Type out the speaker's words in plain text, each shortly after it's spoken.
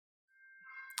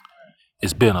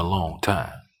It's been a long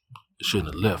time. I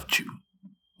shouldn't have left you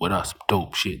without some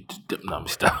dope shit. No, I'm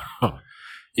stop.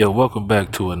 Yo, welcome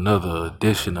back to another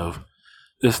edition of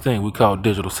this thing we call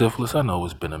digital syphilis. I know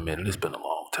it's been a minute. It's been a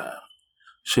long time.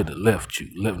 Should have left you.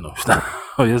 No, stop.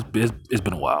 It's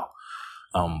been a while.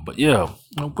 But yeah,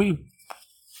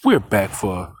 we're back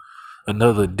for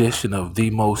another edition of the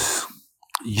most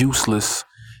useless,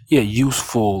 yet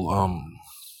useful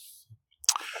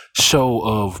show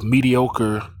of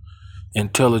mediocre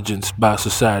intelligence by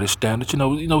society standards.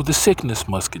 The sickness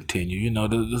must continue.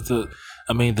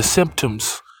 The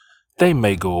symptoms, they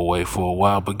may go away for a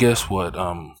while, but guess what?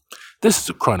 This is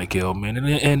a chronic ailment,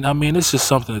 and I mean, it's just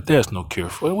something that there's no cure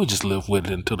for. We just live with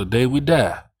it until the day we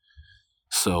die.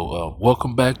 So,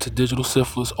 welcome back to Digital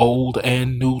Syphilis, old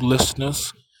and new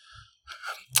listeners.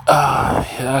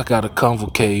 Yeah, I got a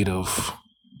cavalcade of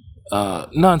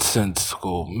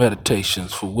nonsensical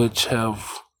meditations for which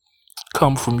have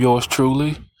come from yours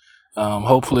truly.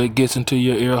 Hopefully it gets into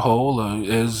your ear hole,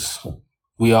 as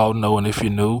we all know, and if you're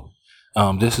new,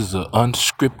 this is an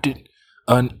unscripted,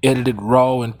 unedited,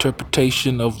 raw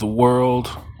interpretation of the world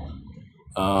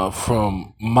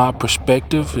from my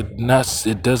perspective. It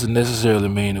doesn't necessarily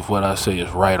mean if what I say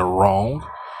is right or wrong.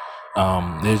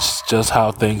 It's just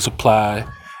how things apply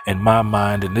in my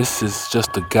mind, and this is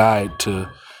just a guide to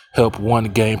help one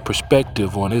gain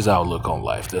perspective on his outlook on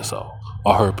life. That's all,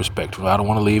 or her perspective. I don't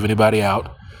want to leave anybody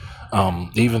out.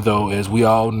 Even though, as we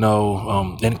all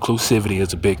know, inclusivity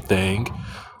is a big thing.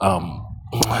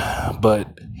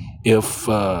 But if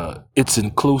it's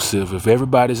inclusive, if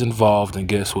everybody's involved, then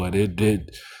guess what?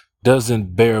 It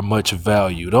doesn't bear much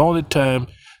value. The only time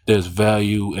there's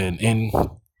value in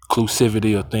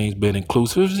inclusivity or things being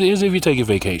inclusive is if you take a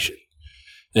vacation.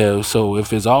 Yeah, so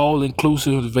if it's all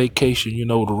inclusive vacation,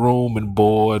 the room and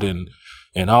board and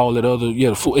all that other,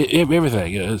 the food,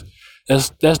 everything, that's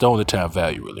the only time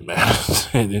value really matters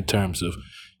in terms of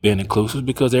being inclusive,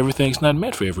 because everything's not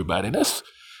meant for everybody. That's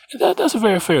a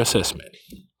very fair assessment.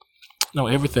 No,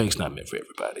 everything's not meant for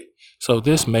everybody. So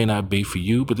this may not be for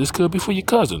you, but this could be for your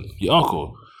cousin, your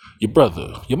uncle, your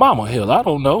brother, your mama. Hell, I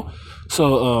don't know.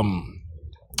 So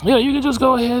you can just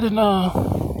go ahead and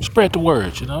spread the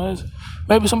word.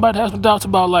 Maybe somebody has some doubts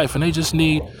about life and they just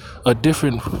need a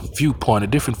different viewpoint, a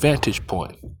different vantage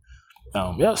point.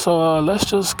 So let's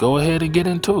just go ahead and get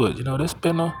into it. There's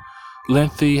been a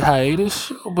lengthy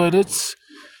hiatus, but it's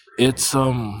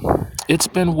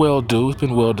been well due. It's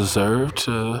been well deserved,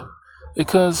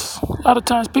 because a lot of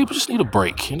times people just need a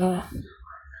break. They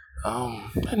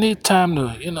need time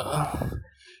to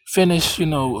finish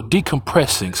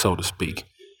decompressing, so to speak.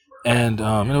 And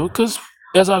because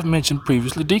as I've mentioned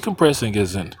previously, decompressing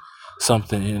isn't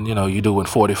something you do in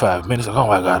 45 minutes. Like, oh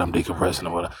my God, I'm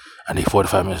decompressing. I need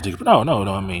 45 minutes to decompress. No.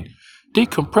 I mean,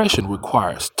 decompression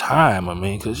requires time. I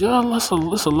mean, because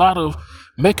there's a lot of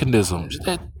mechanisms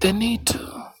that they need to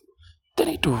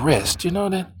rest.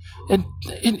 That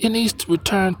it needs to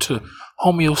return to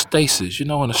homeostasis. In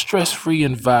a stress-free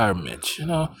environment.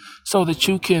 So that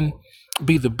you can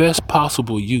be the best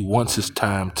possible you once it's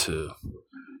time to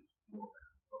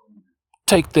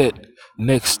take that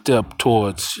next step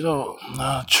towards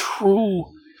true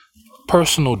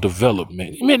personal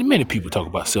development. Many people talk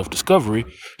about self-discovery.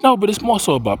 No, but it's more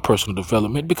so about personal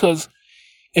development, because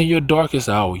in your darkest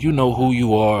hour, you know who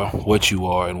you are,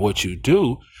 and what you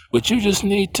do, but you just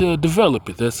need to develop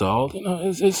it. That's all.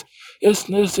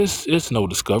 It's no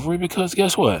discovery, because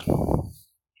guess what?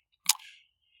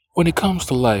 When it comes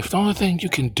to life, the only thing you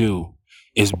can do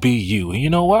is be you. And you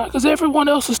know why? Because everyone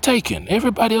else is taken.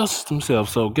 Everybody else is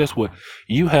themselves. So guess what?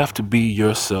 You have to be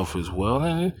yourself as well.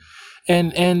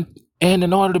 And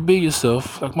in order to be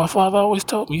yourself, like my father always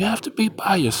told me, you have to be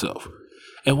by yourself.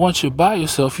 And once you're by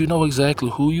yourself, you know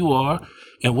exactly who you are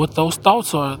and what those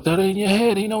thoughts are that are in your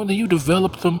head. And then you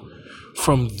develop them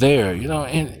from there.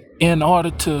 In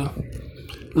order to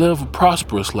live a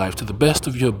prosperous life to the best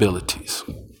of your abilities.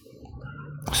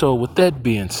 So with that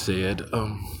being said,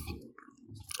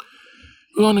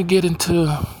 we're gonna get into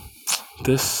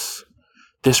this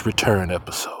return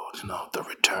episode. The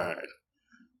return.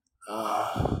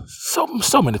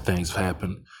 So many things have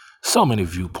happened, so many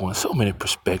viewpoints, so many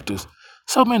perspectives,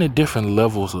 so many different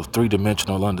levels of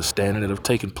three-dimensional understanding that have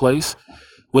taken place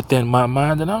within my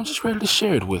mind, and I'm just ready to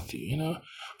share it with you.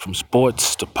 From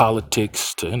sports to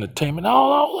politics to entertainment,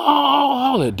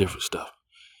 all that different stuff.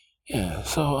 Yeah.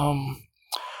 So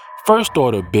first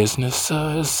order of business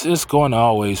is going to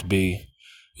always be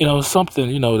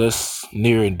something that's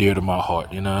near and dear to my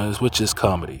heart, which is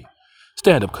comedy.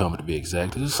 Stand-up comedy, to be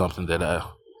exact. This is something that I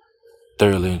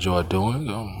thoroughly enjoy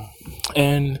doing.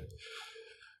 And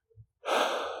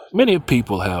many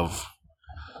people have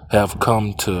have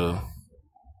come to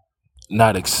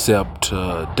not accept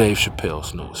Dave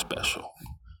Chappelle's new special.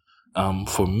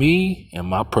 For me, in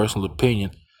my personal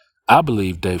opinion, I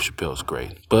believe Dave Chappelle's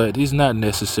great, but he's not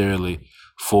necessarily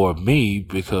for me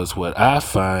because what I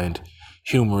find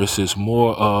humorous is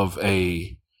more of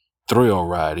a thrill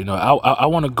ride. I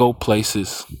want to go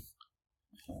places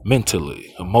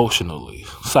mentally, emotionally,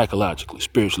 psychologically,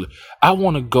 spiritually. I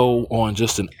want to go on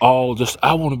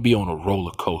I want to be on a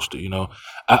roller coaster,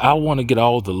 I want to get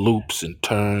all the loops and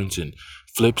turns and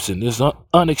flips and this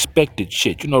unexpected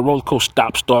shit. Roller coaster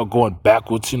start going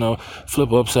backwards,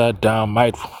 flip upside down,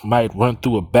 might run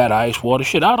through a bad ice water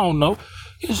shit. I don't know.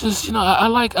 It's just, I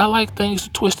like things to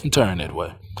twist and turn that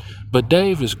way. But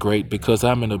Dave is great because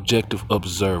I'm an objective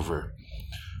observer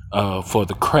for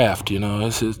the craft,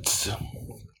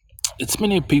 it's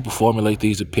many people formulate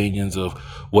these opinions of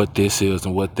what this is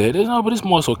and what that is, but it's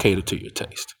more so catered to your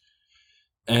taste.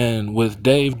 And with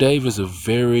Dave is a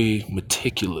very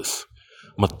meticulous,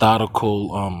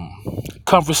 methodical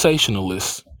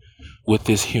conversationalist with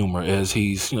his humor as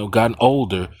he's gotten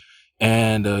older,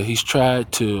 and he's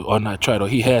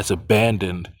he has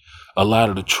abandoned a lot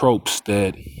of the tropes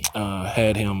that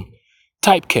had him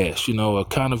typecast,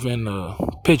 kind of in a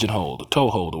pigeonhole, a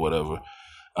toehold, or whatever.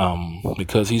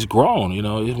 Because he's grown.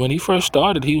 When he first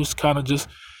started, he was kind of just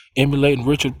emulating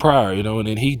Richard Pryor, and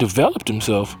then he developed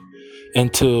himself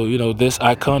into this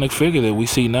iconic figure that we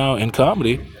see now in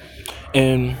comedy,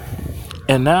 and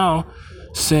now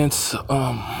since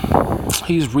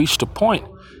he's reached a point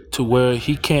to where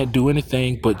he can't do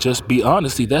anything but just be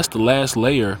honest. See, that's the last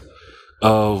layer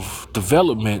of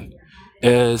development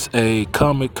as a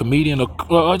comic comedian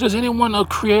or just anyone, a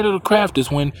creator of craft, is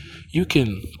when you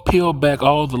can peel back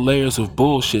all the layers of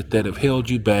bullshit that have held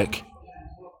you back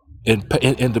in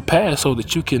the past, so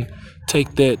that you can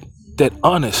take that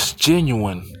honest,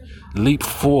 genuine leap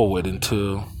forward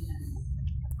into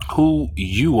who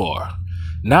you are,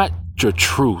 not your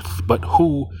truth, but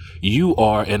who you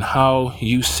are and how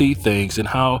you see things and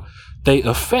how they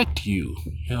affect you.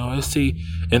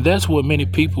 And that's what many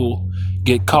people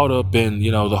get caught up in,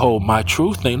 the whole my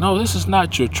truth thing. No, this is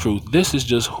not your truth. This is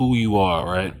just who you are,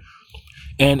 right?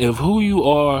 And if who you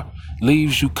are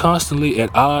leaves you constantly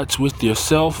at odds with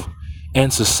yourself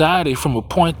and society from a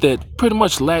point that pretty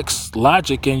much lacks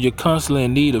logic, and you're constantly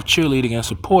in need of cheerleading and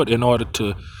support in order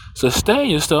to sustain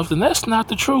yourself, then that's not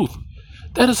the truth.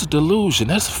 That is a delusion.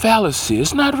 That's a fallacy.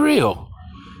 It's not real.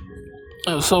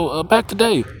 So back to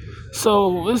Dave.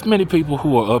 So there's many people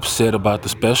who are upset about the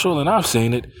special, and I've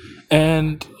seen it.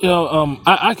 And,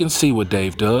 I can see what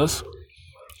Dave does.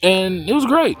 And it was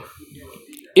great.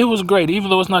 It was great. Even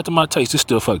though it's not to my taste, it's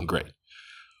still fucking great.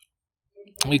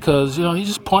 Because, he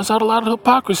just points out a lot of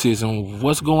hypocrisies and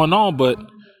what's going on. But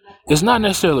it's not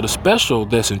necessarily the special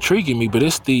that's intriguing me, but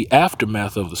it's the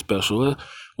aftermath of the special,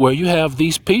 where you have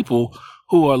these people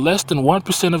who are less than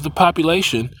 1% of the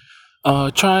population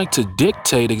trying to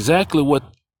dictate exactly what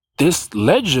this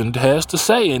legend has to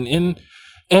say.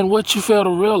 And what you fail to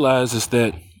realize is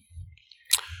that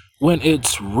when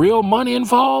it's real money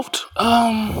involved,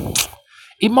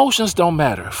 emotions don't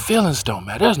matter. Feelings don't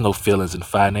matter. There's no feelings in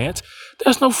finance.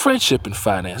 There's no friendship in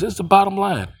finance. It's the bottom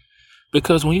line.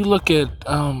 Because when you look at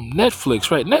Netflix,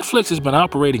 right? Netflix has been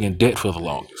operating in debt for the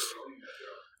longest.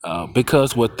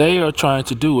 Because what they are trying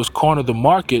to do is corner the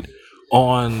market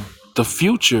on the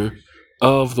future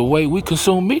of the way we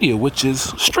consume media, which is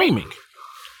streaming.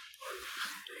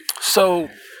 So,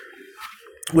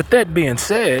 with that being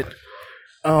said,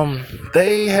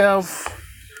 they have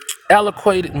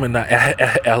allocated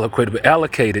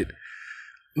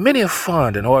many a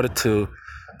fund in order to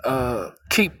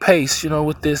keep pace,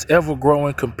 with this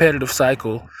ever-growing competitive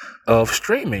cycle of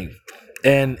streaming.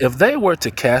 And if they were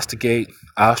to castigate,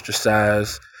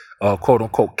 ostracize,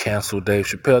 quote-unquote cancel Dave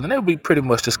Chappelle, then they would be pretty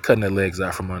much just cutting their legs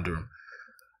out from under him.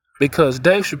 Because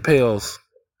Dave Chappelle's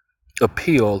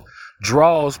appeal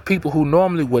draws people who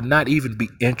normally would not even be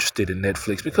interested in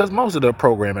Netflix, because most of their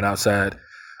programming outside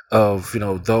of,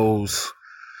 those,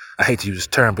 I hate to use this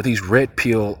term, but these red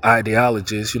pill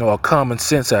ideologies, or common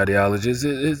sense ideologies,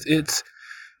 it's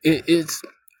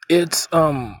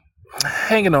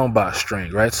hanging on by a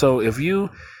string, right? So if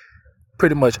you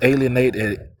pretty much alienate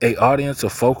a audience, a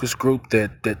focus group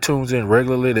that tunes in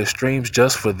regularly, that streams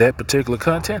just for that particular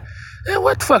content, then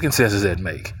what fucking sense does that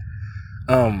make?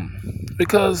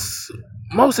 Because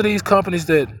most of these companies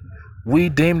that we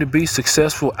deem to be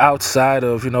successful outside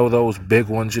of, those big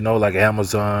ones, like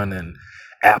Amazon and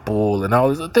Apple and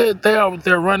all this,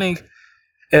 they're running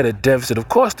at a deficit. Of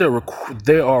course,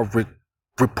 they are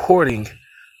reporting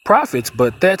profits,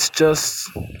 but that's just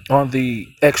on the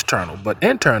external. But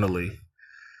internally,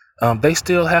 They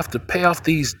still have to pay off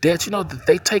these debts.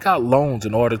 They take out loans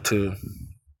in order to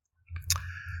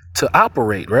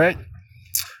operate, right?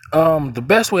 The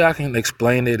best way I can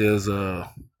explain it is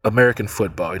American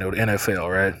football, the NFL,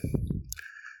 right?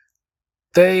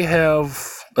 They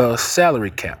have a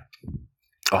salary cap,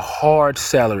 a hard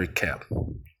salary cap,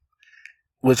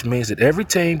 which means that every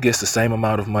team gets the same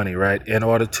amount of money, right, in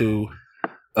order to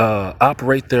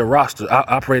operate their roster,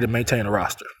 operate and maintain a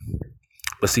roster.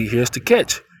 But see, here's the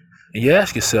catch. And you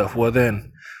ask yourself, well,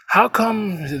 then, how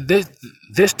come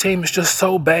this team is just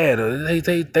so bad? Or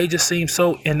they just seem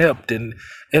so inept and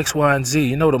X, Y, and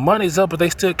Z. The money's up, but they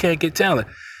still can't get talent.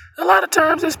 A lot of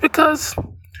times it's because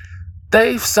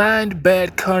they've signed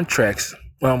bad contracts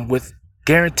with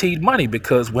guaranteed money,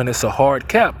 because when it's a hard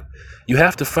cap, you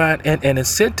have to find an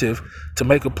incentive to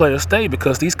make a player stay,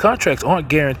 because these contracts aren't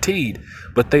guaranteed,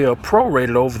 but they are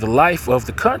prorated over the life of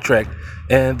the contract,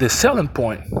 and the selling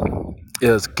point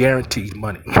is guaranteed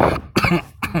money.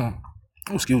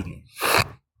 Excuse me.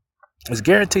 It's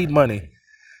guaranteed money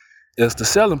is the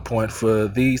selling point for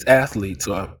these athletes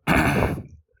or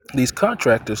these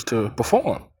contractors to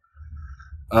perform.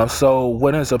 So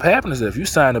what ends up happening is, if you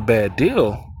sign a bad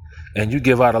deal and you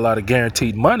give out a lot of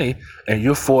guaranteed money and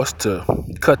you're forced to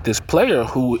cut this player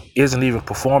who isn't even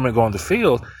performing on the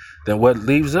field, then what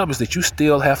leaves up is that you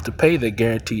still have to pay that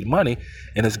guaranteed money,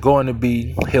 and it's going to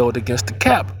be held against the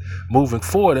cap moving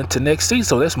forward into next season.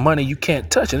 So that's money you can't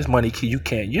touch, and it's money you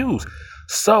can't use.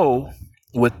 So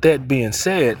with that being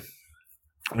said,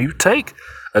 you take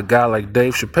a guy like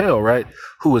Dave Chappelle, right,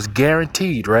 who is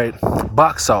guaranteed, right,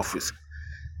 box office,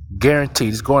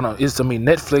 guaranteed.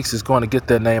 Netflix is going to get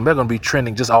their name. They're going to be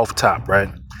trending just off top, right?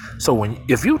 So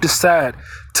if you decide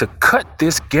to cut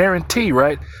this guarantee,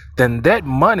 right, then that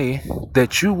money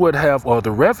that you would have, or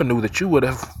the revenue that you would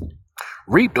have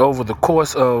reaped over the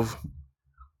course of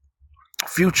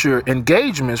future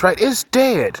engagements, right, is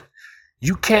dead.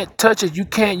 You can't touch it, you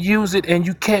can't use it, and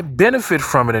you can't benefit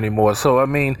from it anymore. So,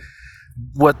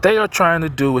 what they are trying to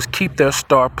do is keep their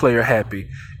star player happy,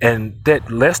 and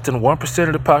that less than 1%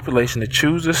 of the population that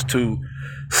chooses to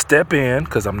step in,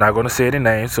 because I'm not going to say any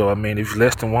names, so if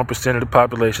less than 1% of the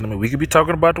population, we could be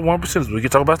talking about the 1%, we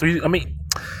could talk about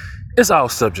it's all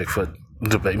subject for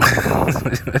debate.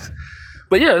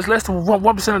 But yeah, it's less than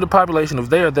 1% of the population. If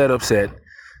they are that upset,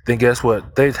 then guess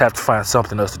what? They have to find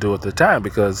something else to do at the time,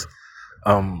 because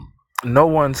no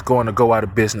one's going to go out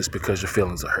of business because your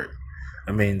feelings are hurt.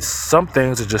 Some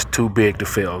things are just too big to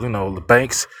fail. The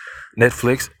banks,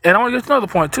 Netflix, and I want to get to another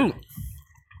point too.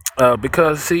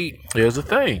 Because see, here's the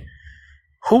thing: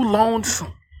 who loans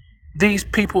these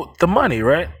people the money,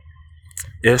 right?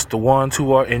 It's the ones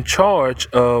who are in charge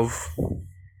of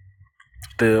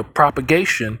the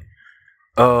propagation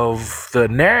of the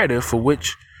narrative for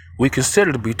which we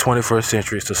consider to be 21st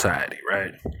century society,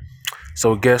 right?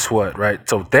 So guess what, right?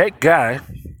 So that guy,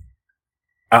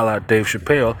 a la Dave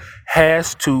Chappelle,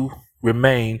 has to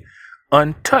remain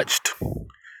untouched,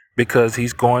 because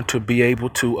he's going to be able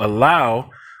to allow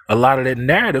a lot of that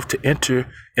narrative to enter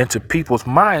into people's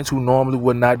minds who normally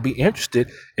would not be interested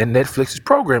in Netflix's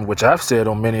program, which I've said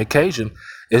on many occasions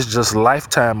is just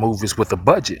Lifetime movies with a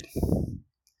budget.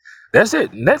 That's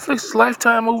it. Netflix's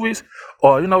Lifetime movies,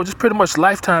 or just pretty much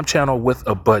Lifetime channel with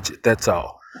a budget. That's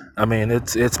all.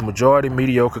 It's majority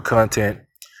mediocre content,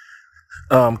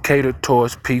 catered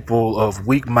towards people of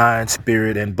weak mind,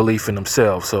 spirit, and belief in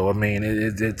themselves. So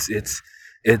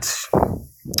it's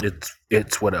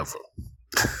whatever.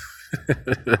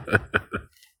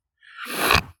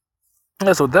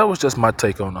 Yeah, so that was just my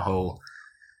take on the whole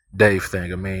Dave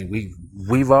thing.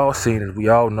 We've all seen it. We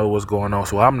all know what's going on.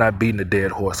 So I'm not beating a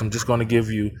dead horse. I'm just going to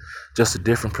give you just a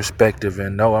different perspective.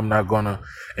 And no, I'm not going to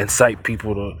incite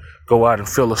people to go out and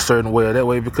feel a certain way or that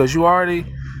way, because you already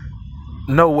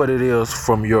know what it is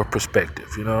from your perspective,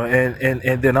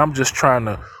 and then I'm just trying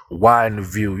to widen the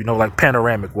view, like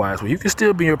panoramic wise, where you can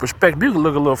still be in your perspective. You can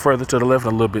look a little further to the left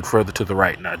and a little bit further to the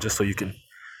right now, just so you can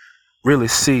really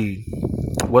see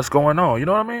what's going on. You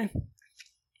know what I mean?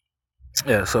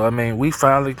 Yeah, so we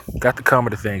finally got the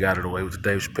comedy thing out of the way with the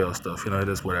Dave Chappelle stuff. It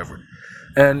is whatever.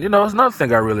 And it's another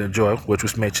thing I really enjoy, which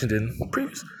was mentioned in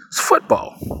previous. It's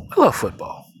football. I love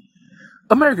football.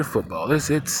 American football.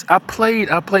 I played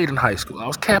in high school. I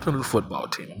was captain of the football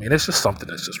team. It's just something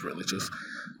that's just really just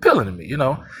appealing to me.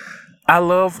 I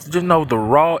love the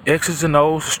raw X's and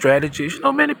O's strategies.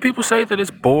 Many people say that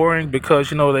it's boring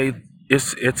because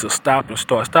it's a stop and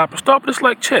start, but it's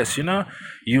like chess.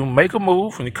 You make a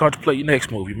move and you contemplate your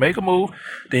next move. You make a move,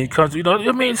 then you come. So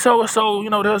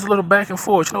there's a little back and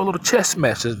forth. A little chess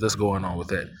match that's going on with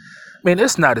that.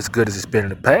 It's not as good as it's been in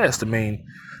the past.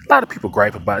 a lot of people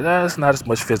gripe about it. It's not as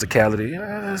much physicality.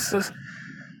 It's just,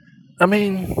 I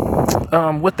mean,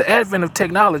 with the advent of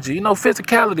technology,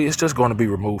 physicality is just going to be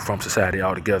removed from society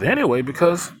altogether anyway,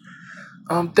 because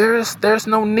there's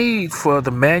no need for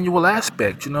the manual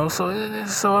aspect, So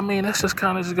I mean, that's just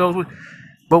kind of just goes with.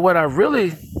 But what I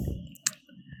really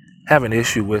have an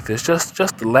issue with is just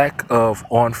the lack of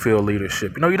on-field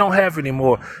leadership. You don't have any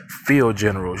more field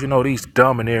generals. These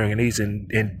domineering and these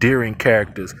endearing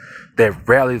characters that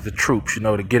rally the troops.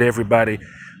 To get everybody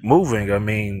moving. I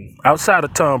mean, outside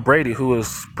of Tom Brady, who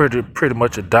is pretty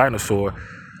much a dinosaur,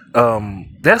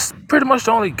 that's pretty much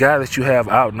the only guy that you have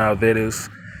out now is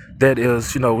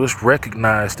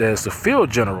recognized as the field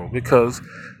general, because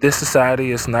this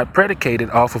society is not predicated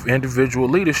off of individual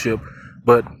leadership,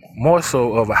 but more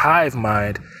so of a hive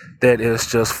mind that is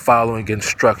just following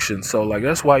instructions. So like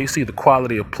that's why you see the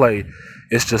quality of play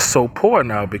is just so poor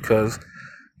now, because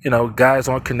guys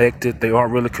aren't connected, they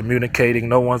aren't really communicating,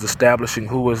 no one's establishing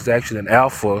who is actually an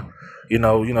alpha,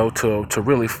 to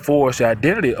really forge the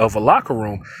identity of a locker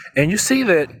room. And you see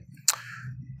that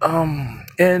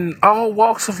in all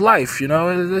walks of life.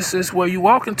 This is where you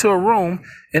walk into a room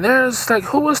and there's like,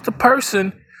 who is the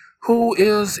person who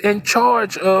is in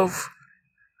charge of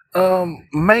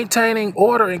maintaining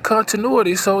order and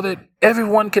continuity so that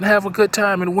everyone can have a good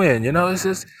time and win.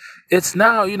 It's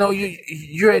now,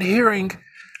 you're adhering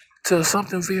to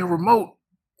something via remote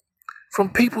from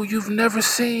people you've never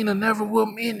seen or never will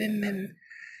meet,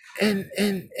 and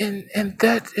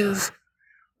that is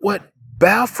what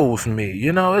baffles me.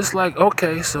 It's like,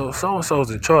 okay, so and so's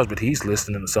in charge, but he's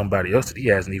listening to somebody else that he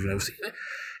hasn't even ever seen.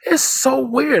 It's so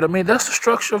weird. I mean, that's the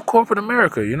structure of corporate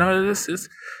America.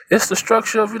 It's the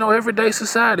structure of everyday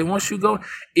society. Once you go,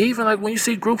 even like when you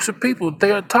see groups of people,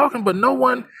 they are talking, but no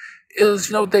one is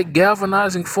that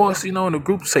galvanizing force. In a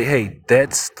group to say, hey,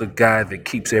 that's the guy that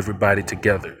keeps everybody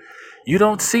together. You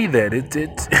don't see that.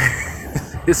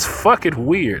 It's fucking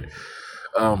weird.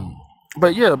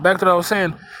 But yeah, back to what I was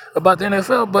saying about the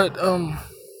NFL. But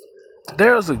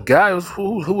there's a guy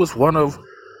who was one of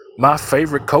my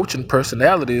favorite coaching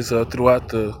personalities throughout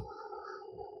the,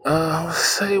 let's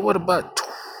say, what about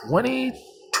 20,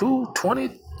 no,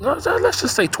 let's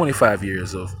just say 25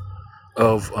 years of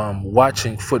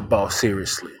watching football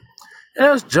seriously. And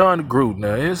that's John Gruden.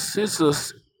 Now, it's a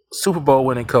Super Bowl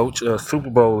winning coach. Super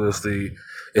Bowl is the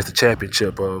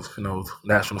championship of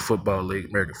National Football League,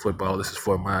 American football. This is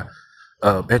for my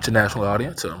international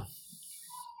audience.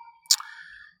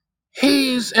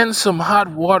 He's in some hot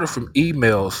water from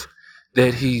emails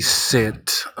that he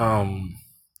sent.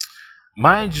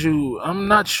 Mind you, I'm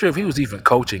not sure if he was even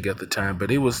coaching at the time,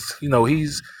 but it was,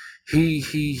 he's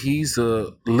a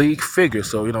league figure,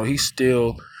 so he's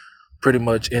still pretty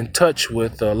much in touch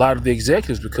with a lot of the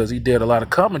executives because he did a lot of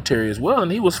commentary as well,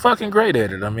 and he was fucking great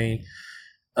at it. I mean,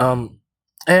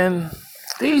 and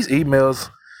these emails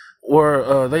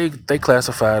were they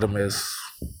classified him as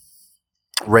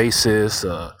racist,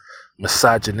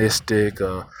 misogynistic,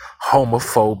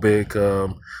 homophobic.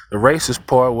 The racist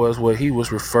part was where he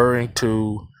was referring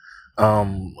to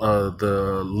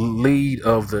the lead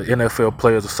of the NFL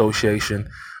Players Association,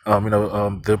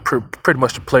 pretty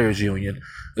much the Players Union.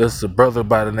 There's a brother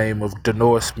by the name of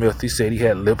Denor Smith. He said he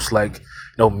had lips like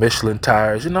Michelin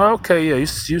tires. Okay, yeah, you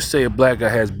say a black guy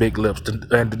has big lips,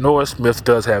 and Denor Smith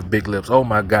does have big lips. Oh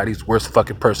my God, he's the worst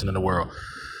fucking person in the world.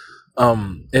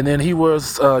 And then he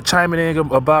was chiming in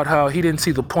about how he didn't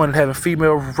see the point in having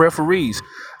female referees.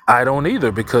 I don't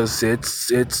either, because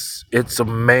it's a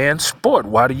man's sport.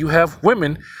 Why do you have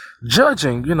women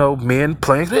judging, men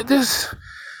playing this,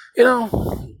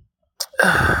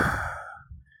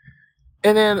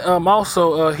 And then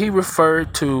also he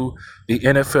referred to the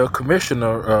NFL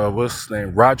commissioner, what's his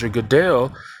name, Roger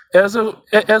Goodell, as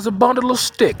a bundle of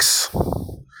sticks.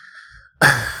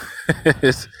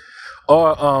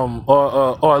 Or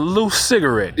a loose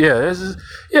cigarette. Yeah,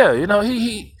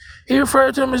 he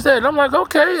referred to him as that. And I'm like,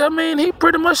 okay, I mean, he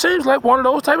pretty much seems like one of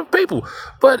those type of people.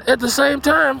 But at the same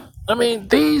time, I mean,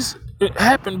 these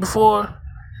happened before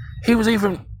he was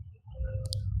even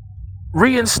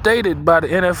reinstated by the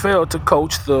NFL to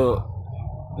coach the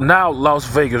now Las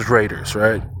Vegas Raiders,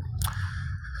 right?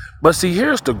 But see,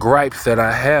 here's the gripe that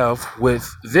I have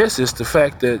with this is the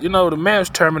fact that, the man's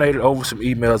terminated over some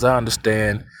emails. I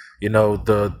understand,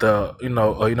 the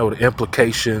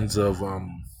implications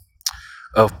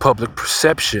of public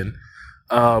perception.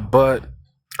 But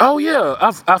oh yeah,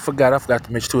 I forgot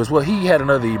to mention too as well. He had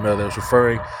another email that was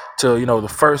referring to, the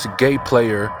first gay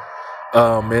player in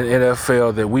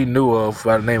NFL that we knew of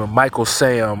by the name of Michael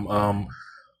Sam,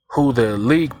 who the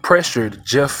league pressured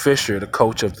Jeff Fisher, the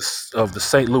coach of the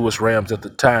St. Louis Rams at the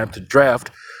time, to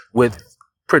draft with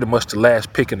pretty much the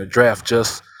last pick in the draft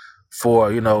just for,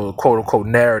 quote unquote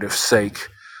narrative sake.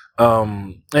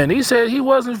 And he said he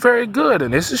wasn't very good.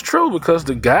 And this is true because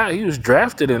the guy, he was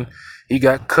drafted and he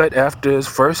got cut after his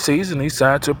first season. He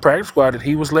signed to a practice squad and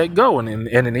he was let go. And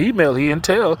in an email, he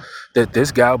entailed that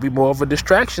this guy would be more of a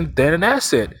distraction than an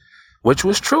asset, which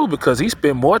was true because he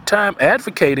spent more time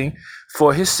advocating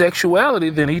for his sexuality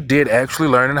than he did actually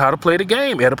learning how to play the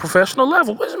game at a professional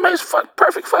level, which makes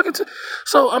perfect fucking sense.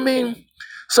 So,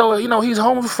 he's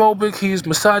homophobic, he's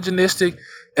misogynistic,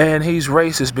 and he's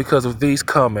racist because of these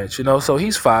comments, so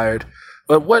he's fired.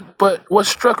 But what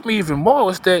struck me even more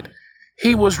was that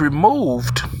he was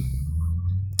removed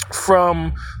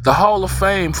from the Hall of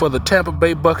Fame for the Tampa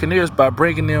Bay Buccaneers by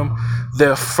bringing them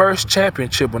their first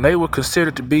championship when they were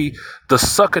considered to be the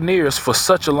Succaneers for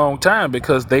such a long time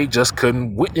because they just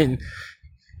couldn't win.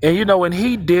 And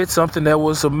he did something that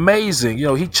was amazing.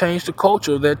 He changed the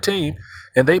culture of that team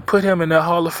and they put him in their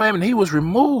Hall of Fame and he was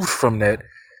removed from that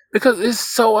because it's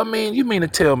so, you mean to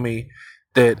tell me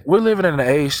that we're living in an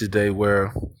age today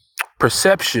where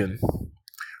perception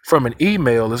from an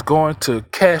email is going to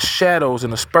cast shadows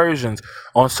and aspersions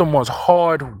on someone's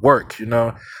hard work,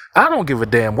 I don't give a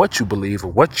damn what you believe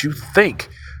or what you think,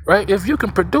 right? If you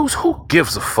can produce, who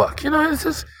gives a fuck? It's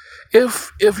just,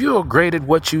 if you're great at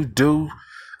what you do,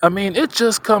 it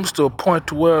just comes to a point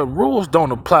to where rules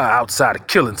don't apply outside of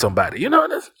killing somebody, and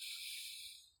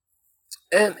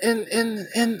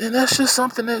that's just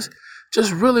something that's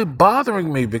just really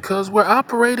bothering me because we're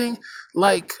operating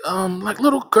like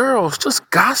little girls,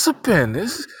 just gossiping.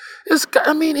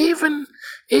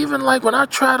 Even like when I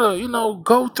try to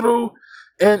go through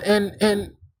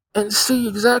and see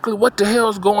exactly what the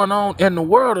hell's going on in the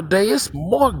world today, it's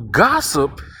more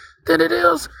gossip than it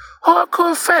is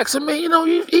hardcore facts.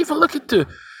 You even look at the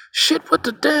shit with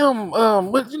the damn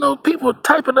people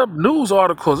typing up news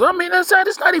articles.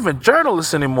 It's not even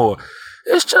journalists anymore.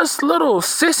 It's just little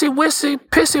sissy-wissy,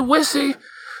 pissy-wissy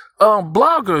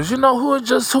bloggers,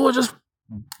 who are just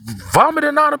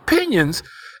vomiting out opinions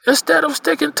instead of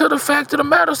sticking to the fact of the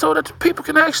matter so that the people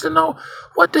can actually know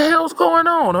what the hell's going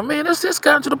on. It's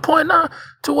gotten to the point now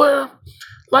to where,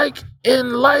 like,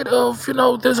 in light of,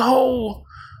 this whole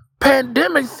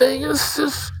pandemic thing,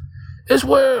 it's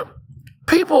where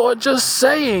people are just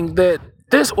saying that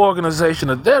this organization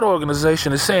or that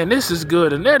organization is saying this is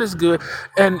good and that is good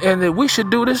and that we should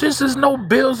do this. This is no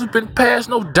bills have been passed,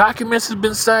 no documents have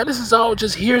been signed. This is all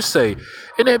just hearsay.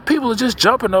 And then people are just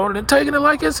jumping on it and taking it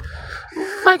like it's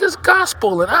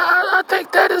gospel. And I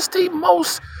think that is the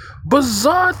most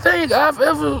bizarre thing I've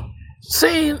ever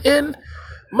seen in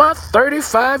my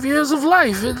 35 years of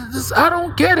life. I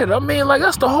don't get it.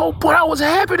 That's the whole point. I was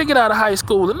happy to get out of high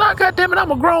school. And now, goddamn it,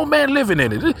 I'm a grown man living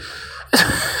in it.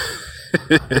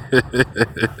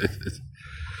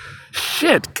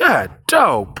 Shit, god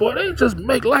dog, boy, they just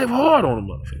make life hard on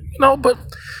them, but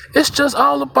it's just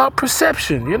all about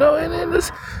perception,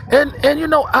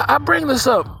 I bring this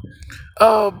up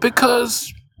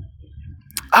because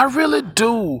I really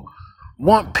do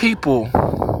want people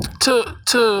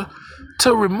to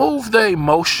remove their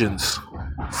emotions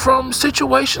from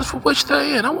situations for which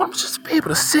they're in. I want them just to be able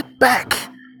to sit back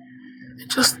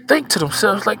just think to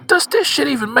themselves, like, does this shit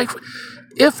even make...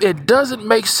 If it doesn't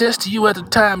make sense to you at the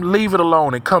time, leave it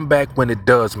alone and come back when it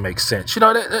does make sense.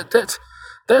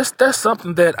 That's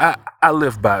something that I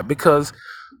live by, because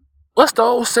what's the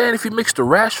old saying? If you mix the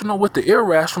rational with the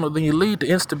irrational, then you lead to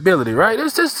instability, right?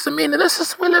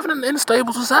 We're living in an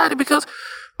unstable society because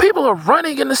people are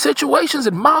running into situations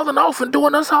and mouthing off and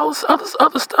doing all this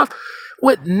other stuff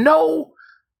with no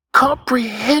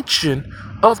comprehension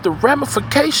of the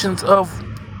ramifications of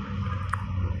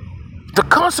the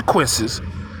consequences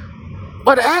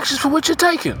or the actions for which you're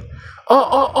taking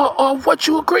or what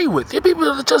you agree with. People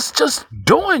are just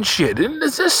doing shit, and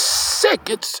it's just sick.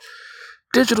 It's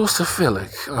digital syphilic.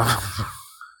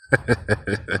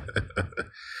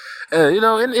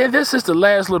 And this is the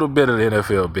last little bit of the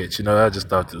NFL bitch. I just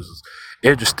thought this was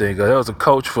interesting. There was a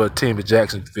coach for a team, the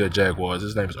Jacksonville Jaguars.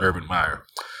 His name is Urban Meyer.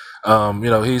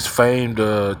 He's famed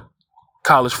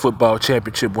college football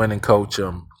championship winning coach.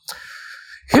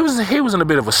 He was in a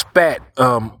bit of a spat,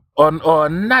 or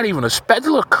not even a spat, a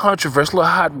little controversy, a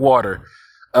little hot water,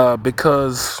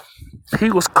 because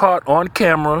he was caught on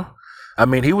camera.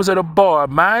 He was at a bar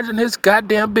minding his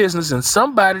goddamn business, and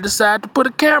somebody decided to put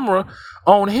a camera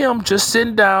on him just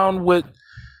sitting down with,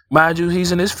 mind you,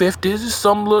 he's in his 50s.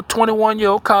 Some little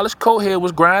 21-year-old college co-head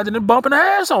was grinding and bumping her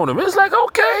ass on him. It's like,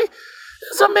 okay.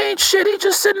 Shit, he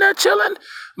just sitting there chilling,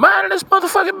 minding his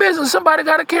motherfucking business. Somebody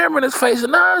got a camera in his face,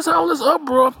 and now it's all this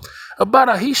uproar about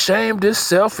how he shamed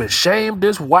himself and shamed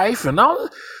his wife and all.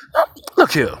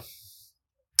 Look here.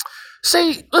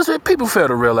 See, listen, people fail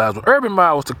to realize when Urban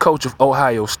Meyer was the coach of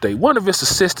Ohio State, one of his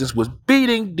assistants was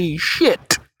beating the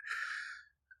shit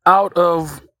out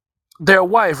of their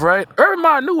wife, right? Urban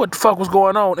Meyer knew what the fuck was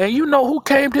going on, and you know who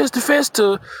came to his defense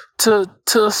to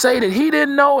say that he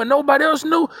didn't know and nobody else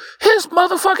knew? His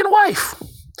motherfucking wife.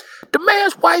 The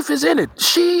man's wife is in it.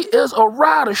 She is a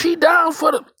rider. She down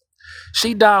for the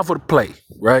play,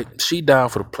 right? She down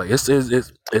for the play. It's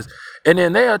and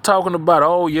then they are talking about,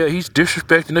 oh yeah, he's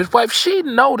disrespecting his wife. She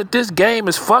know that this game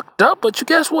is fucked up, but you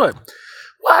guess what?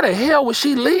 Why the hell would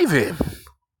she leave him?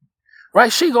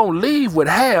 Right? She gonna leave with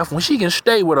half when she can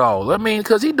stay with all. I mean,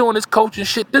 cause he doing this coaching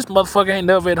shit. This motherfucker ain't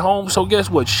never at home. So guess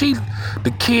what?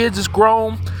 The kids is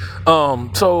grown.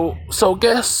 So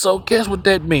guess what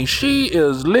that means? She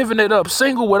is living it up,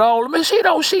 single with all. I mean, she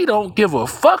don't give a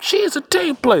fuck. She's a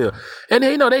team player, and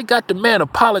you know they got the man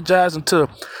apologizing to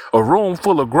a room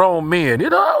full of grown men. You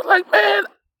know, I was like, man,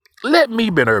 let me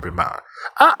been Urban Meyer.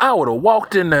 I would have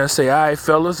walked in there and say, all right,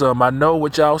 fellas, I know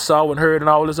what y'all saw and heard and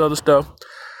all this other stuff.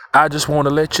 I just want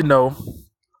to let you know,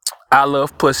 I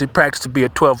love pussy. Practice to be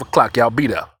at 12 o'clock. Y'all be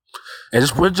there. And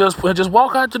just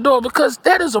walk out the door, because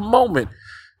that is a moment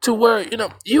to where, you know,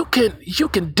 you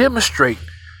can demonstrate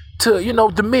to, you know,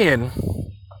 the men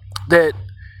that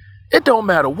it don't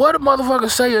matter what a motherfucker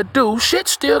say or do, shit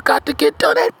still got to get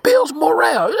done. That builds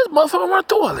morale. This motherfucker run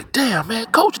through it like, damn, man,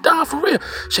 coach down for real.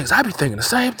 Shit, I be thinking the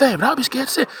same thing, but I be scared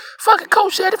to say, fucking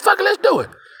coach said it, fucking let's do it.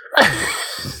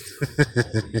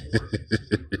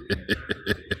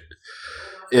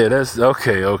 Yeah, that's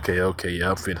okay. Yeah,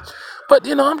 I'm finished. But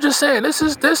you know, I'm just saying, this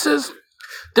is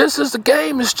the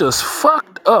game is just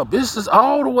fucked up. This is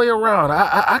all the way around.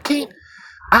 I can't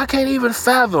even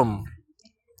fathom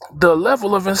the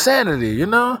level of insanity, you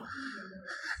know.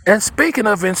 And speaking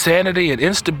of insanity and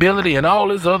instability and all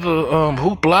this other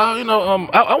hoopla, you know,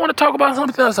 I want to talk about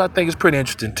something else I think is pretty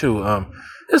interesting too.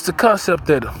 It's the concept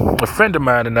that a friend of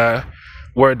mine and I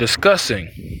were discussing.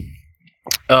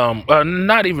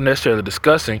 Not even necessarily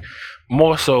discussing,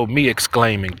 more so me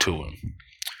exclaiming to him.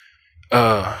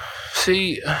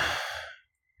 See,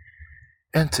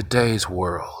 in today's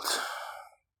world,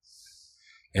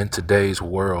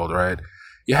 right,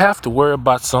 you have to worry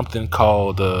about something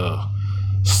called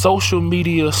social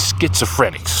media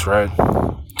schizophrenics, right?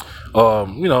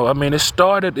 You know, I mean, it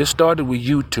started with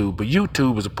YouTube, but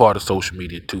YouTube is a part of social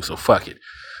media too, so fuck it.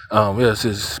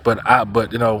 But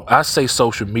you know, I say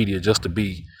social media just to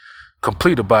be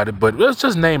complete about it, but it's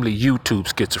just namely YouTube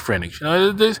schizophrenics. You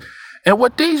know, and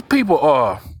what these people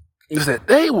are is that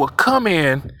they will come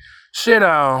in, sit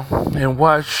down, and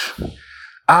watch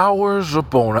hours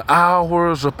upon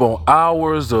hours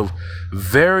of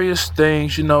various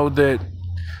things, you know, that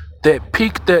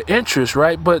pique their interest,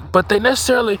 right? But they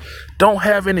necessarily don't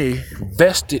have any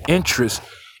vested interest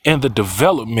in the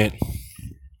development,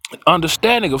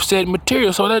 understanding of said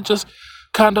material. So they're just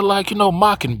kind of like, you know,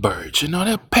 mockingbirds, you know,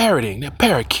 they're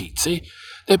parakeets, see?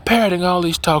 They're parroting all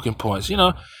these talking points, you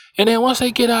know, and then once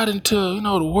they get out into, you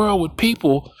know, the world with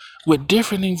people with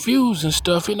differing views and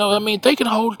stuff, you know, I mean, they can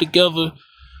hold it together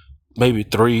maybe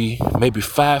 3, maybe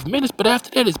 5 minutes, but after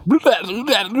that it's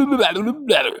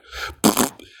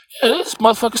this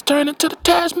motherfucker's turned into the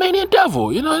Tasmanian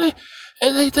devil, you know,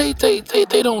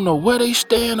 they don't know where they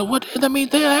stand or what, I mean,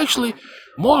 they're actually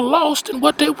more lost than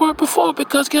what they were before,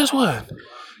 because guess what?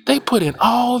 They put in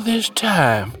all this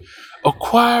time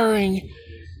acquiring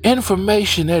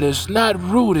information that is not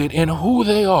rooted in who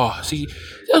they are. See,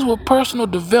 that's where personal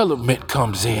development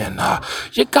comes in.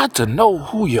 You got to know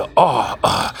who you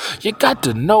are. You got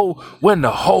to know when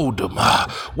to hold them,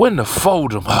 when to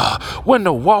fold them, when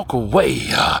to walk away,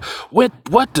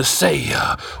 what to say,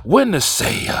 when to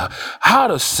say, how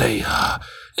to say.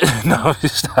 No,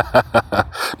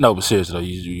 no, but seriously, though,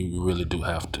 you really do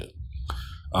have to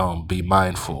be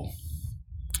mindful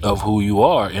of who you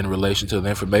are in relation to the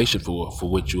information for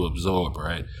which you absorb,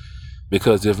 right?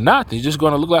 Because if not, you're just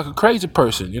going to look like a crazy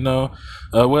person, you know,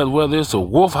 whether it's a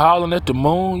wolf howling at the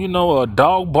moon, you know, or a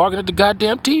dog barking at the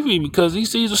goddamn TV because he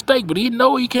sees a steak, but he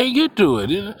know he can't get to it.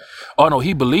 You know? Or no,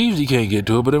 he believes he can't get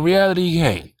to it, but in reality he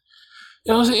can't.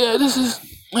 You know, so yeah, this is,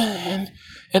 and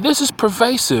this is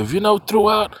pervasive, you know,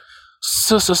 throughout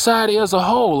society as a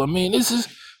whole. I mean,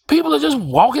 people are just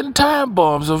walking time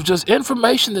bombs of just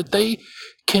information that they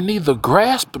can neither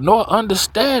grasp nor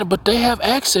understand, but they have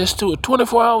access to it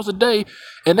 24 hours a day,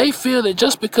 and they feel that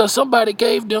just because somebody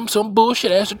gave them some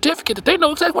bullshit ass certificate that they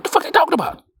know exactly what the fuck they're talking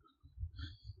about.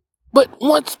 But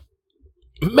once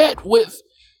met with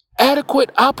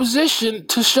adequate opposition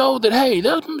to show that, hey,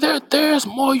 there's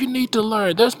more you need to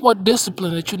learn. There's more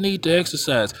discipline that you need to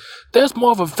exercise. There's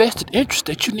more of a vested interest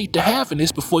that you need to have in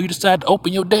this before you decide to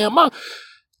open your damn mouth.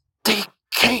 They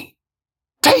can't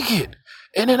take it.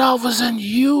 And then all of a sudden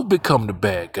you become the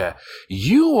bad guy.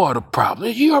 You are the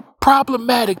problem. You're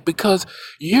problematic because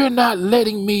you're not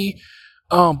letting me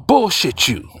bullshit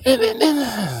you.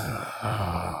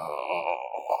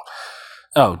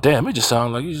 Oh damn! It just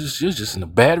sounds like you're just in a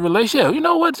bad relationship. Yeah, you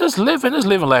know what? Just living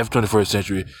life 21st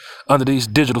century under these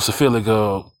digital syphilic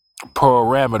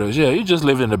parameters. Yeah, you're just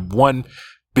living in a one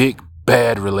big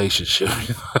bad relationship.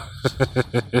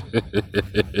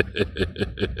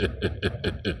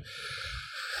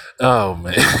 Oh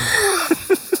man.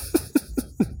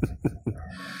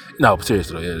 No,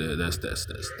 seriously, yeah,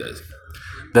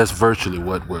 that's virtually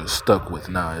what we're stuck with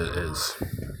now as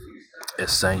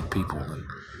sane people in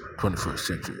 21st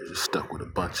century. Just stuck with a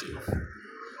bunch of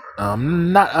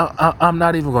I'm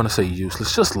not even going to say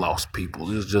useless, just lost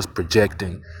people. It's just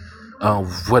projecting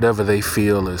whatever they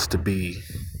feel is to be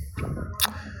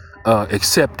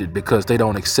accepted because they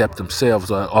don't accept themselves,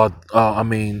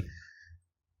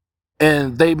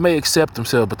 and they may accept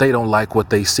themselves, but they don't like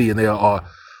what they see, and they are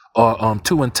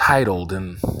too entitled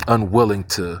and unwilling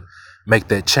to make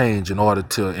that change in order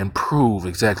to improve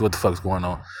exactly what the fuck's going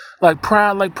on. Like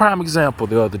prime example,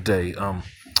 the other day,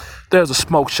 there's a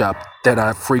smoke shop that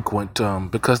I frequent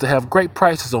because they have great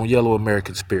prices on Yellow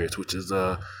American Spirits, which is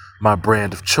my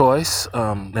brand of choice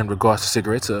in regards to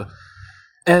cigarettes.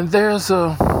 And there's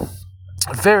a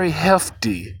very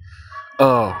hefty,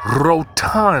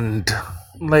 rotund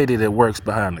lady that works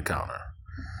behind the counter.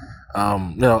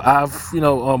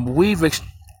 We've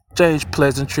exchanged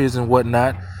pleasantries and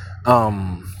whatnot,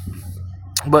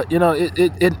 but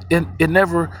it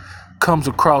never comes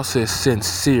across as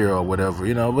sincere or whatever,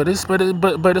 but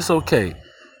it's okay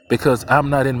because I'm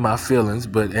not in my feelings,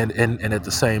 but and at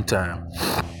the same time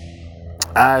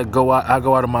I go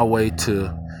out of my way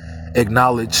to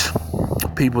acknowledge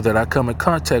people that I come in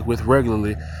contact with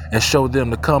regularly and show them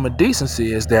the common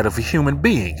decency as that of a human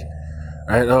being,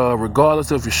 right?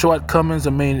 Regardless of your shortcomings.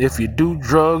 I mean, if you do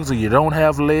drugs or you don't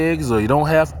have legs or you don't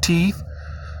have teeth,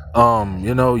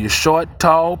 you're short,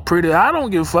 tall, pretty, I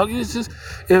don't give a fuck. It's just,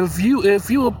 if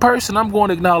you a person, I'm going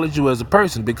to acknowledge you as a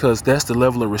person because that's the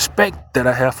level of respect that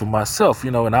I have for myself,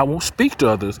 and I won't speak to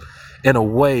others in a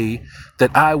way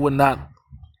that I would not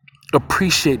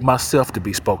appreciate myself to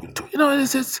be spoken to.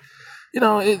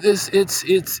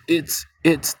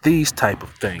 It's these type of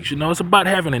things. It's about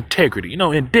having integrity,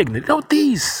 and dignity.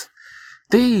 These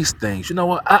things.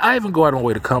 I even go out of my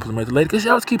way to compliment the lady because she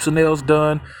always keeps her nails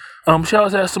done. She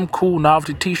always has some cool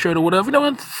novelty T-shirt or whatever.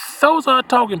 And those are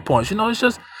talking points. It's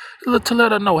just to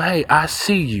let her know, hey, I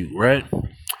see you, right?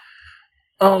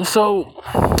 So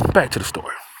back to the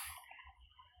story.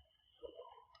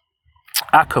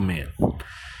 I come in.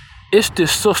 It's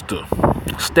this sister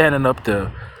standing up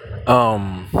there,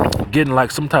 getting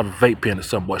like some type of vape pen or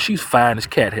something. Boy, she's fine as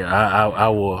cat hair. I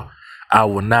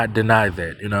will not deny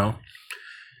that,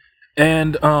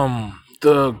 And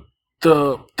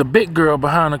the big girl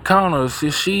behind the counter,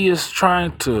 she is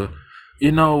trying to,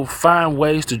 find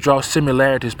ways to draw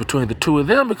similarities between the two of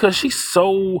them because she's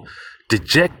so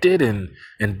dejected and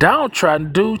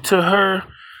downtrodden due to her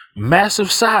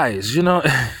massive size,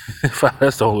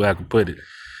 That's the only way I can put it.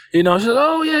 She's like,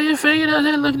 oh yeah, your fingernails,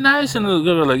 they look nice. And the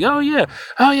girl like, oh yeah,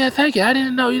 thank you. I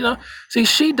didn't know, See,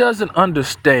 she doesn't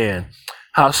understand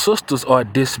how sisters are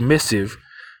dismissive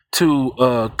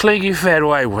to clingy fat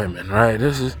white women, right?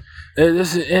 This is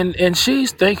and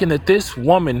she's thinking that this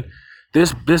woman,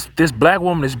 this black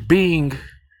woman is being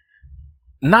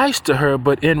nice to her,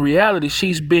 but in reality,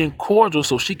 she's being cordial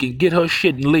so she can get her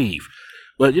shit and leave.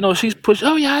 But, she's pushed,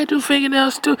 oh, yeah, I do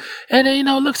fingernails, too. And then,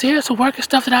 look, here's some working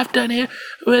stuff that I've done here.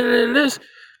 And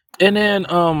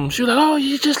then she was like, oh,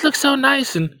 you just look so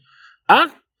nice. And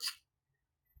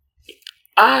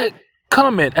I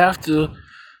comment after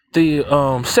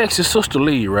the sexy sister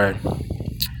leave, right?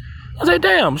 I was like,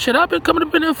 damn, shit, I've been coming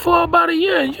up in there for about a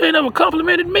year, and you ain't never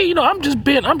complimented me. I'm just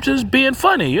being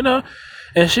funny,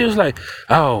 And she was like,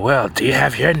 oh, well, do you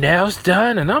have your nails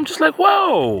done? And I'm just like,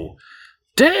 whoa.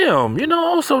 Damn,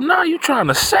 so now you trying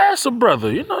to sass a brother,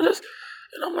 this,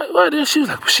 and I'm like, what? And she was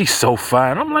like, she's so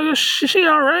fine. I'm like, she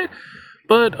all right?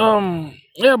 But,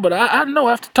 but I know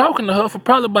after talking to her for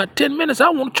probably about 10 minutes, I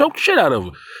want to choke the shit out of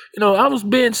her. I was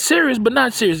being serious, but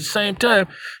not serious at the same time.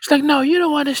 She's like, no, you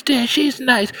don't understand. She's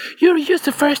nice. You're just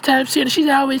the first time seeing her.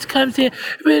 She always comes in.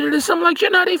 I'm like,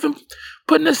 you're not even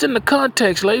putting this in the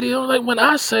context, lady. Like when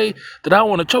I say that I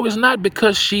want to choke, it's not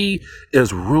because she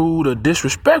is rude or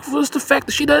disrespectful. It's the fact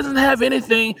that she doesn't have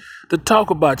anything to talk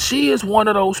about. She is one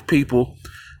of those people.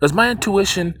 Because my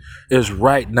intuition is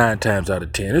right 9 times out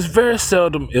of 10. It's very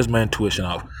seldom is my intuition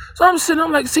off. So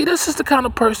I'm like, see, this is the kind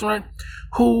of person, right,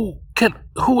 who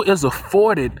is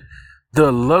afforded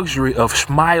the luxury of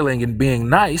smiling and being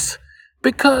nice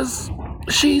because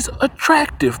she's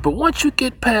attractive. But once you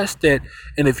get past that,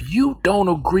 and if you don't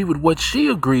agree with what she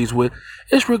agrees with,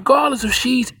 it's regardless if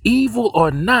she's evil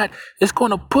or not, it's going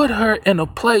to put her in a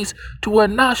place to where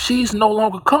now she's no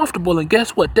longer comfortable. And guess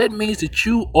what? That means that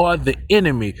you are the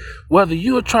enemy. Whether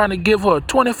you are trying to give her a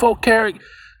 24-karat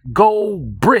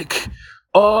gold brick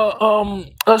or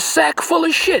a sack full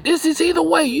of shit. This is either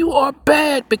way. You are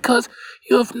bad because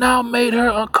you have now made her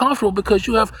uncomfortable because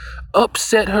you have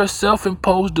upset her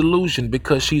self-imposed delusion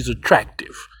because she's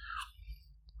attractive.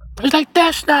 It's like,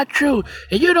 that's not true.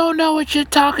 And you don't know what you're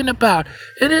talking about.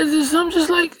 And I'm just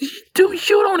like, dude,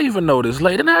 you don't even know this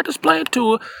lady. And I had to explain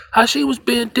to her how she was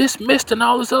being dismissed and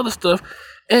all this other stuff.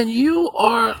 And you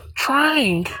are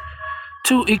trying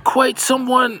to equate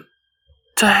someone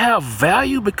to have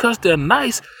value because they're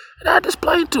nice. And I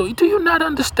explained to you, do you not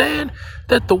understand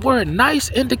that the word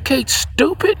nice indicates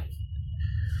stupid?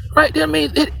 Right? I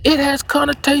mean, it has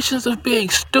connotations of being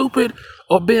stupid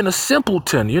or being a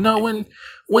simpleton. You know, when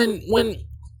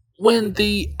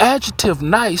the adjective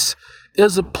nice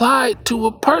is applied to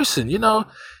a person, you know,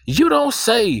 you don't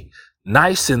say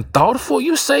nice and thoughtful,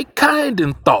 you say kind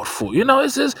and thoughtful. You know,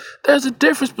 it's just, there's a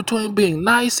difference between being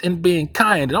nice and being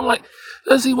kind. And I'm like,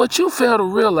 let's see, what you fail to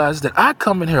realize is that I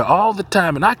come in here all the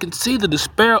time and I can see the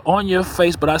despair on your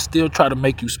face, but I still try to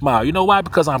make you smile. You know why?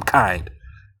 Because I'm kind.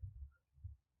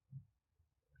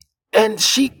 And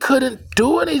she couldn't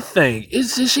do anything.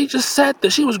 She just sat there.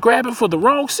 She was grabbing for the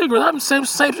wrong cigarette. I'm the same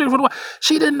cigarette for the one.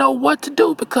 She didn't know what to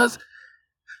do because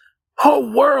her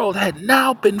world had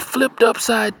now been flipped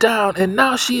upside down, and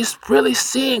now she is really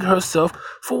seeing herself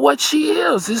for what she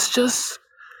is. It's just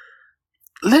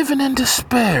living in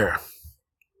despair.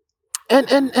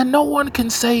 And no one can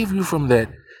save you from that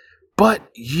but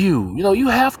you. You know, you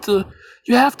have to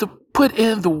put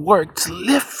in the work to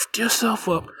lift yourself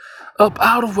up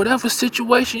out of whatever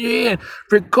situation you're in,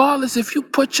 regardless if you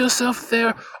put yourself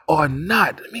there or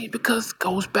not. I mean, because it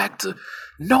goes back to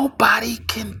nobody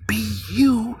can be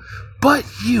you but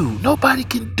you. Nobody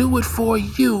can do it for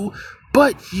you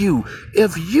but you.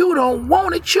 If you don't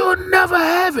want it, you'll never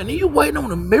have it. Are you waiting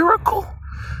on a miracle?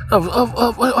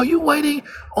 Are you waiting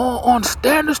on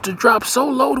standards to drop so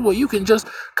low to where you can just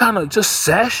kind of just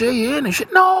sashay in and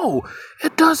shit? No,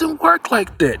 it doesn't work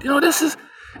like that. You know, this is,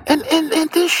 and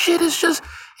this shit is just,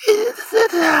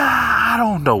 I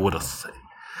don't know what to say.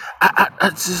 I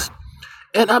just,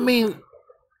 and I mean,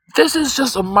 this is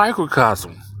just a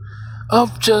microcosm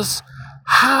of just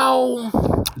how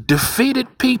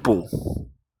defeated people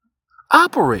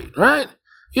operate, right?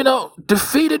 You know,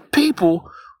 defeated people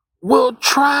will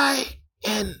try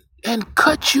and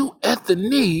cut you at the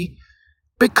knee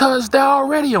because they're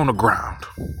already on the ground.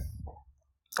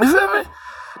 You feel me?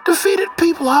 Defeated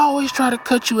people always try to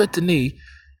cut you at the knee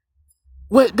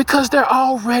because they're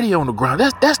already on the ground.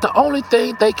 That's the only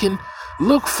thing they can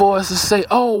look for, is to say,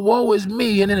 oh, woe is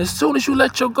me. And then as soon as you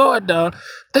let your guard down,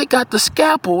 they got the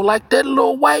scalpel like that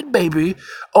little white baby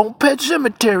on Pet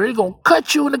Cemetery. They're going to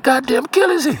cut you in the goddamn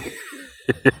Achilles heel.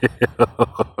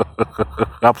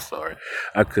 I'm sorry,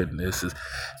 I couldn't. This is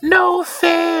no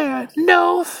fair. I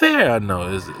know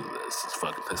this is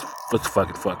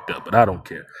fucking fucked up, but I don't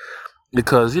care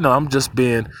because, you know, I'm just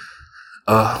being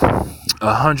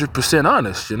 100%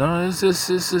 honest. You know, this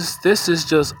is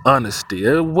just honesty.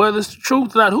 Whether it's the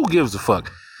truth or not, who gives a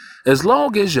fuck? As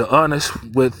long as you're honest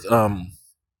with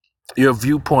your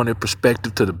viewpoint and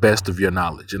perspective to the best of your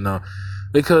knowledge, you know,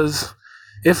 because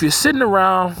if you're sitting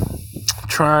around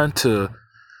trying to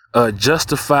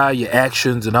justify your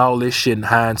actions and all this shit in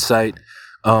hindsight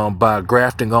by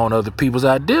grafting on other people's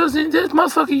ideas, then this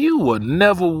motherfucker, you will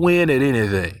never win at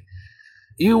anything.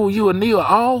 You'll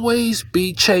always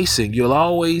be chasing. You'll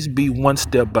always be one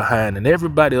step behind, and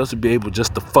everybody else will be able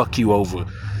just to fuck you over.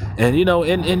 And you know,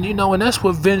 and that's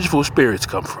where vengeful spirits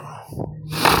come from.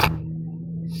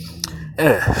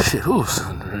 Shit.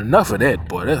 Enough of that,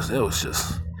 boy. That was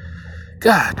just.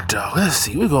 God, dog. Let's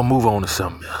see. We're gonna move on to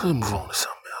something else.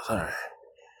 All right.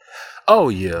 Oh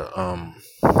yeah.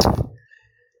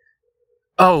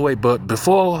 Oh wait, but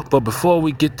before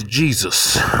we get to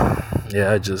Jesus,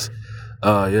 yeah, I just,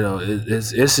 you know,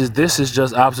 this is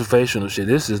just observational shit.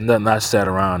 This is nothing I sat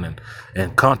around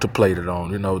and contemplated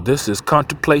on. You know, this is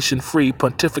contemplation-free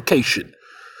pontification.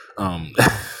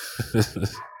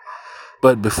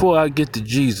 But before I get to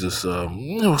Jesus,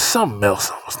 something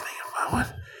else I was thinking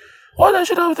about. What that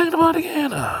shit I was thinking about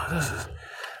again?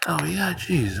 We got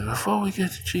Jesus. Before we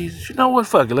get to Jesus, you know what?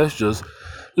 Fuck it. Let's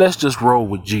just roll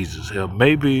with Jesus here.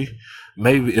 Maybe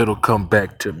it'll come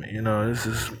back to me. You know, this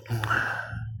is.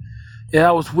 Yeah,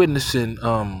 I was witnessing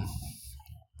a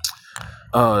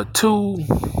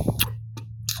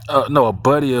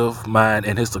buddy of mine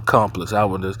and his accomplice. I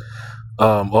was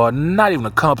or not even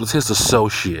accomplice, his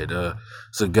associate.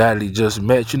 It's a guy that he just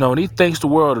met, and he thinks the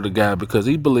world of the guy because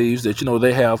he believes that,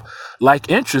 they have like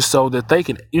interests so that they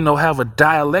can, have a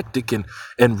dialectic and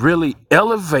really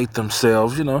elevate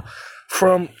themselves,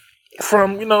 from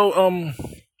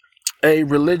a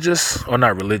religious, or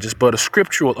not religious, but a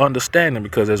scriptural understanding,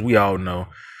 because as we all know,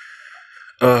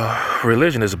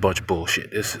 religion is a bunch of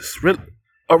bullshit.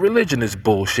 A religion is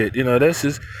bullshit.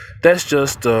 That's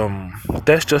just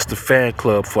a fan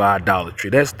club for idolatry.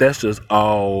 That's just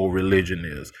all religion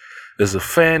is. It's a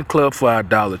fan club for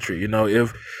idolatry.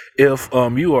 If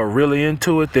you are really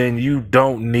into it, then you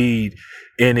don't need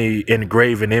any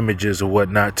engraven images or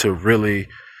whatnot to really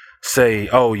say,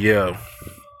 oh yeah,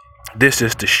 this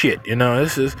is the shit.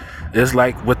 It's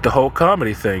like with the whole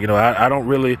comedy thing. I don't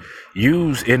really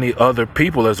use any other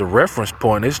people as a reference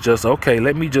point. It's just, okay,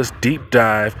 let me just deep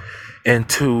dive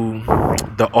into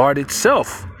the art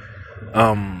itself,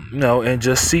 and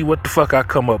just see what the fuck I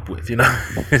come up with,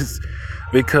 It's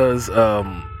because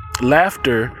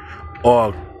laughter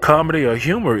or comedy or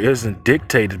humor isn't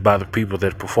dictated by the people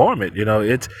that perform it.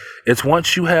 It's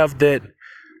once you have that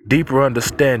deeper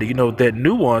understanding, that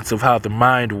nuance of how the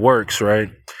mind works, right?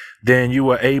 Then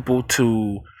you are able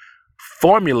to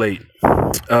formulate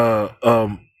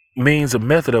means, a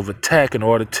method of attack in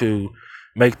order to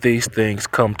make these things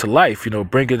come to life,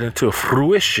 bring it into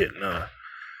fruition.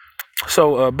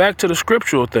 So back to the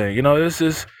scriptural thing,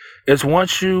 it's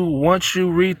once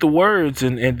you read the words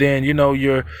and then,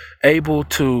 you're able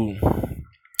to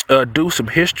do some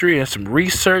history and some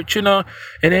research, and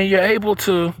then you're able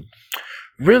to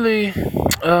really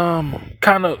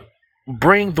kind of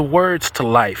bring the words to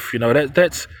life.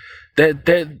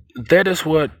 That is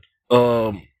what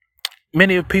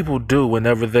many people do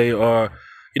whenever they are,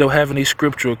 having these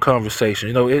scriptural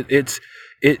conversations.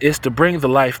 It's to bring the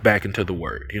life back into the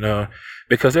word,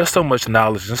 because there's so much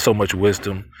knowledge and so much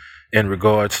wisdom in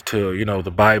regards to, the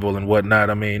Bible and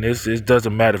whatnot. I mean, it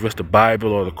doesn't matter if it's the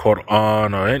Bible or the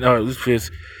Quran or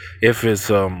if it's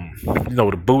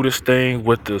the Buddhist thing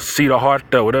with the cedar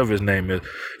heart, or whatever his name is.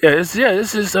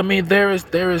 This is, I mean, there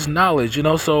is knowledge,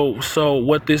 so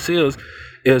what this is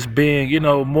being,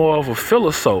 more of a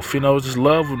philosopher, just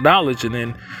love of knowledge, and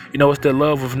then, it's that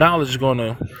love of knowledge is going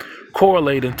to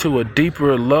correlate into a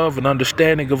deeper love and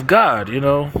understanding of God,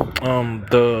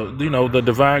 the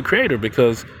divine creator,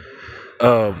 because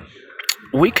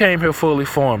we came here fully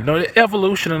formed. The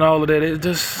evolution and all of that,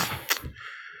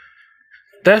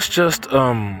 that's just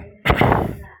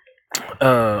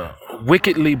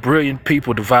wickedly brilliant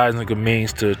people devising a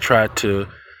means to try to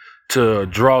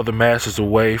draw the masses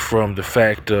away from the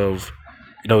fact of,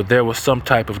 there was some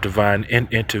type of divine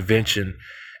intervention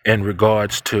in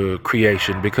regards to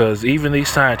creation. Because even these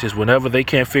scientists, whenever they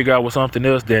can't figure out what something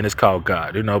is, then it's called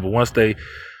God, but once they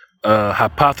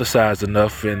hypothesize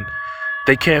enough, and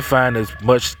they can't find as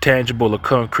much tangible or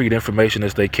concrete information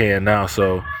as they can now,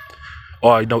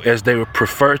 or as they would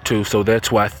prefer to. So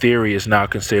that's why theory is now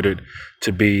considered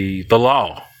to be the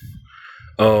law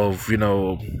of,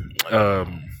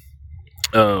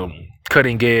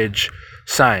 cutting edge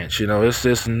science. It's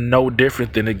just no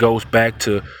different than it goes back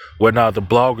to where now the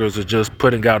bloggers are just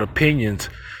putting out opinions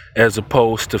as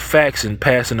opposed to facts and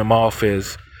passing them off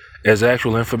as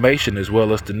actual information, as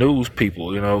well as the news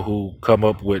people, who come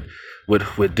up with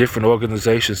different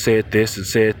organizations said this and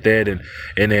said that, and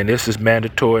then this is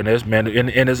mandatory and that's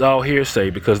mandatory, and it's all hearsay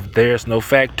because there's no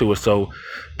fact to it. So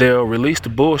they'll release the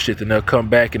bullshit, and they'll come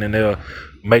back and then they'll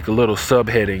make a little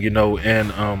subheading,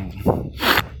 and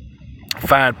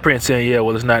fine print saying, yeah,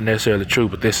 well, it's not necessarily true,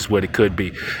 but this is what it could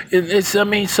be.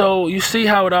 So you see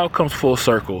how it all comes full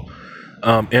circle.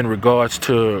 In regards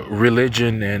to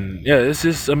religion, and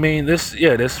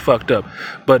that's fucked up.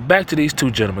 But back to these two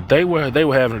gentlemen, they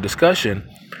were having a discussion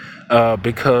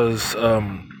because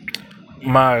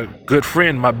my good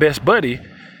friend, my best buddy,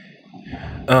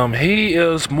 he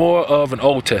is more of an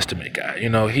Old Testament guy.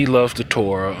 He loves the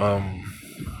Torah.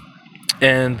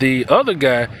 And the other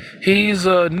guy, he's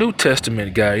a New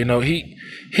Testament guy.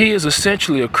 He is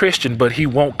essentially a Christian, but he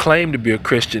won't claim to be a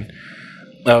Christian.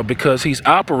 Because he's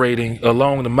operating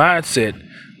along the mindset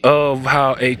of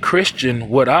how a Christian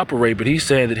would operate, but he's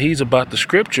saying that he's about the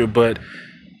scripture, but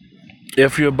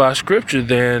if you're about scripture,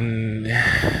 then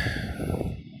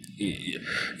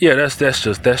yeah, that's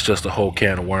just a whole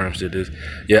can of worms. It is.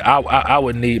 Yeah, I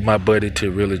would need my buddy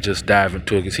to really just dive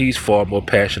into it because he's far more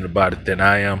passionate about it than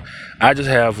I am. I just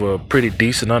have a pretty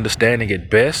decent understanding at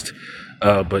best.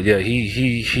 But yeah,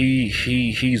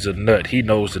 he's a nut. He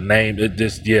knows the name. It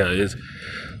just yeah is.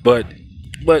 But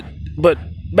but but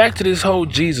back to this whole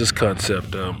Jesus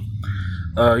concept.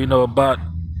 About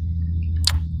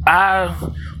I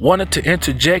wanted to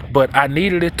interject, but I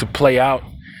needed it to play out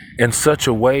in such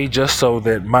a way just so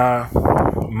that my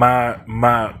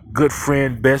good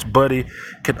friend, best buddy,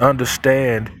 can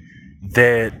understand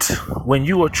that when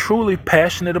you are truly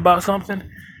passionate about something,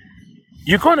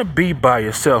 you're gonna be by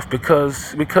yourself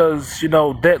because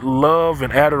that love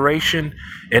and adoration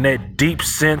and that deep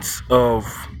sense of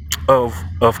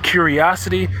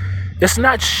curiosity, it's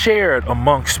not shared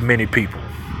amongst many people.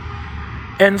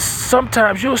 And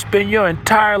sometimes you'll spend your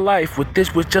entire life with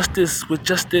just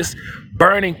this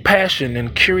burning passion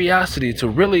and curiosity to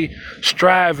really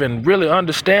strive and really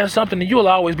understand something, and you'll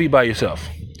always be by yourself.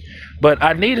 But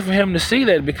I needed for him to see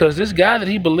that because this guy that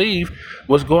he believed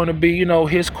was going to be,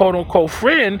 his quote unquote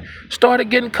friend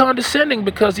started getting condescending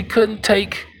because he couldn't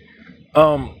take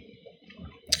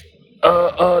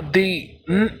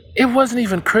it wasn't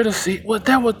even criticism. Well,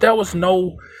 there was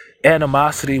no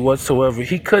animosity whatsoever.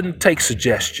 He couldn't take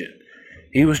suggestion.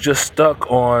 He was just stuck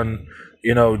on,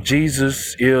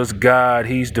 Jesus is God,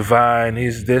 he's divine,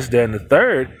 he's this, that, and the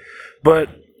third. But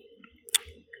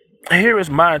here is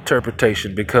my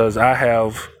interpretation because I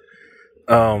have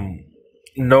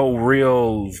no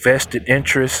real vested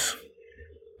interest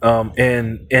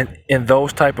in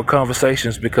those type of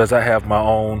conversations because I have my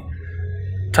own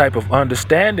type of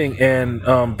understanding, and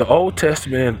the Old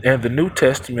Testament and the New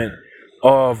Testament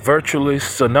are virtually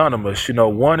synonymous.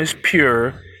 One is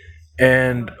pure,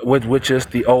 and which is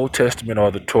the Old Testament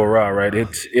or the Torah, right?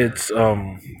 It's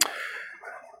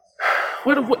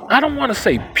what I don't want to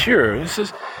say pure. It's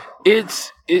just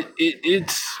it's it,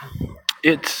 it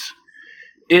it's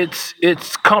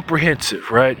it's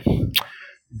comprehensive, right?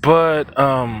 But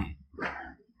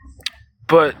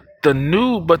but the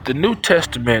New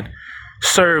Testament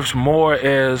serves more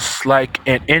as like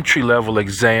an entry level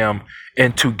exam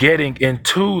into getting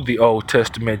into the Old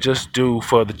Testament just due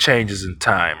for the changes in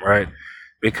time, right?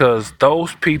 Because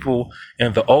those people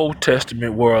in the Old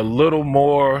Testament were a little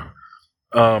more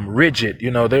rigid.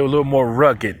 They were a little more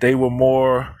rugged. They were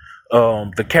more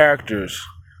the characters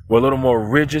were a little more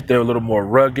rigid. They were a little more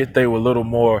rugged. They were a little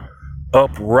more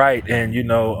upright, and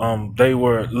they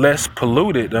were less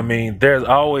polluted. I mean, there's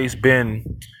always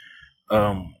been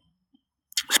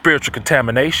spiritual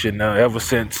contamination ever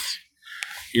since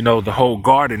the whole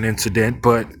garden incident,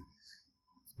 but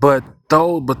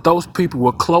those people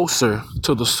were closer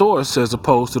to the source as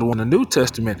opposed to the one in the New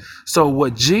Testament. So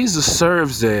what Jesus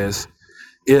serves as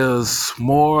is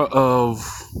more of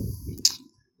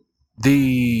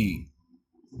the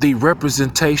the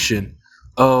representation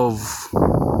of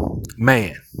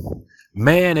man,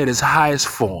 man at his highest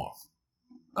form,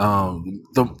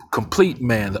 the complete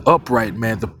man, the upright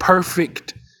man, the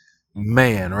perfect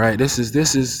man. Right? This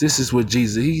is what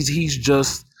Jesus. He's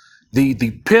just the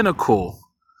pinnacle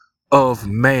of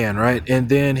man. Right? And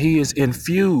then he is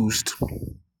infused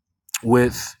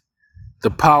with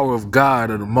the power of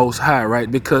God or the Most High. Right?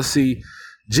 Because see,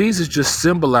 Jesus just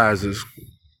symbolizes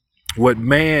what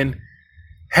man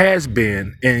has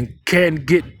been and can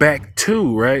get back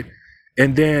to, right?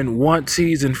 And then once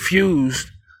he's infused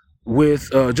with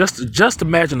just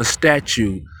imagine a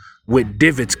statue with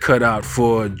divots cut out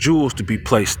for jewels to be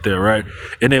placed there, right?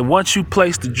 And then once you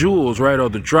place the jewels, right, or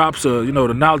the drops, or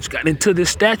the knowledge got into this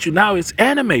statue, now it's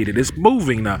animated, it's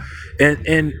moving now,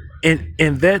 and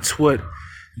that's what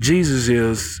Jesus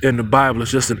is in the Bible.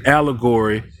 It's just an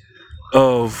allegory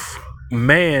of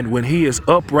man when he is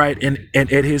upright and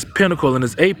at his pinnacle and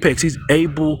his apex. He's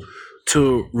able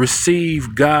to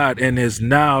receive God and has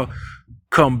now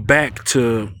come back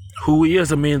to who he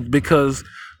is. I mean, because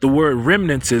the word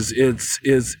remnants is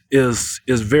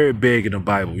very big in the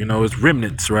Bible. It's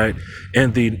remnants, right?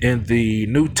 In the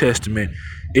New Testament,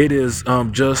 it is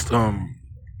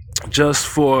just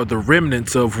for the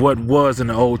remnants of what was in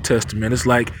the Old Testament. It's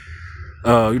like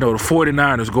the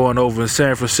 49ers going over in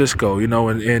San Francisco, and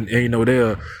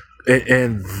they're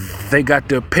and they got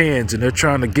their pens and they're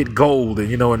trying to get gold,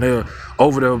 and they're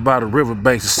over there by the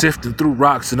riverbanks sifting through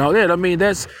rocks and all that. I mean,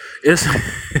 that's it's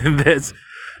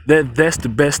that's the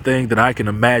best thing that I can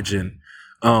imagine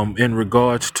in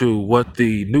regards to what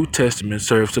the New Testament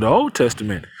serves to the Old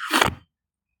Testament.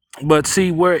 But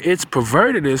see, where it's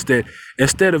perverted is that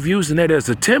instead of using that as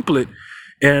a template,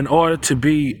 in order to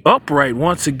be upright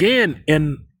once again,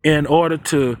 in order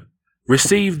to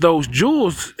receive those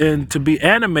jewels and to be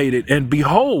animated and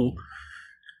behold,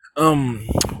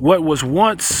 what was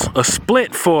once a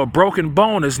splint for a broken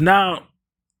bone is now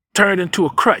turned into a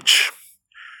crutch,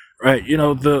 right?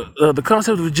 The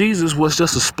concept of Jesus was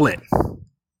just a splint,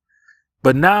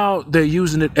 but now they're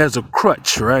using it as a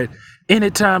crutch, right?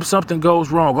 Anytime something goes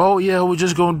wrong, oh yeah, we're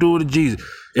just gonna do it to Jesus.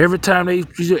 Every time they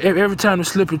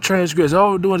slip and transgress,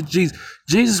 oh, we're doing it to Jesus.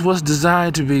 Jesus was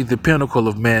designed to be the pinnacle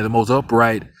of man, the most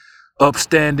upright,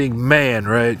 upstanding man,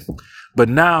 right? But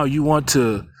now you want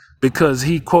to, because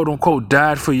he quote unquote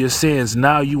died for your sins,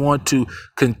 now you want to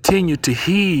continue to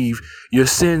heave your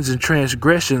sins and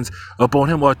transgressions upon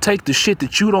him, or take the shit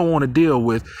that you don't want to deal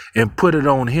with and put it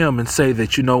on him and say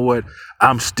that, you know what,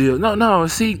 I'm still no,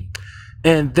 see,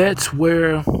 and that's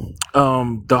where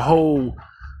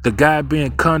the guy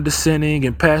being condescending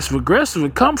and passive aggressive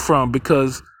would come from,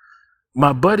 because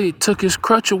my buddy took his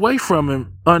crutch away from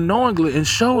him unknowingly and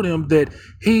showed him that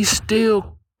he's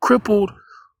still crippled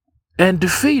and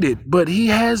defeated, but he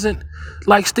hasn't,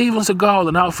 like Steven Seagal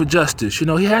and Out for Justice,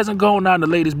 he hasn't gone out in the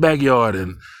lady's backyard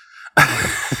and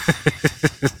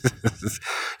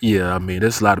yeah, I mean,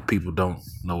 there's a lot of people don't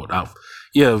know what out.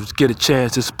 Yeah, get a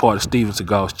chance. This is part of Steven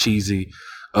Seagal's cheesy,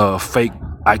 fake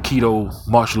Aikido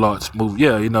martial arts movie.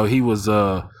 Yeah, he was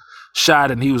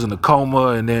shot and he was in a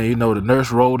coma, and then the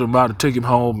nurse rolled him out and took him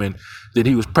home, and then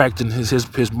he was practicing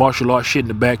his martial arts shit in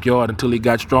the backyard until he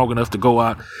got strong enough to go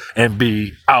out and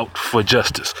be out for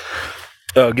justice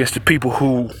against the people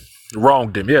who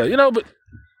wronged him. Yeah,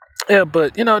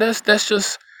 but that's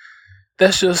just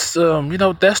that's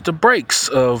the breaks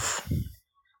of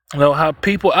how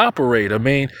people operate. I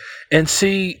mean, and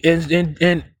see, and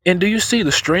do you see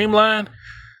the streamline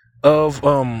of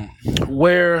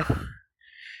where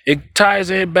it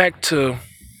ties in back to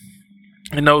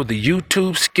the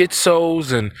YouTube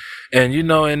schizos and then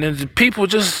the people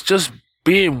just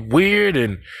being weird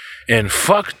and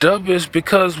fucked up, is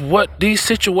because what these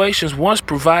situations once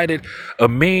provided a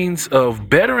means of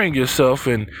bettering yourself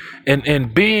and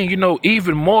being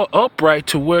even more upright,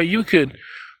 to where you could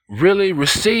really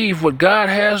receive what God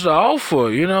has to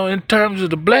offer, in terms of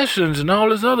the blessings and all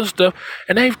this other stuff.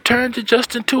 And they've turned it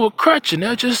just into a crutch, and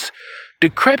they're just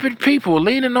decrepit people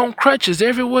leaning on crutches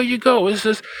everywhere you go. It's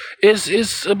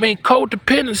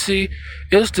codependency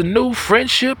is the new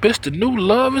friendship. It's the new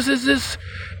love.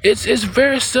 It's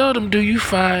very seldom do you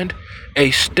find a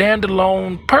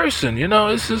standalone person.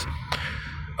 It's just,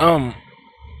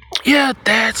 yeah,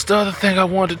 that's the other thing I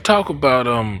wanted to talk about.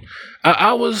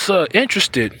 I was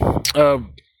interested. Yeah,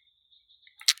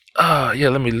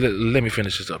 let me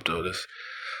finish this up though.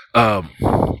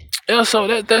 Yeah, so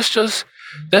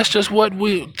that's just what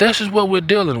we're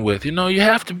dealing with. You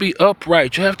have to be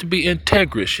upright. You have to be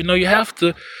integrous. You have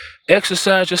to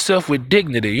exercise yourself with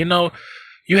dignity.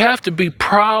 You have to be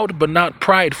proud but not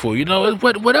prideful.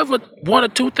 Whatever one or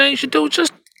two things you do,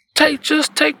 just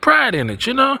take pride in it.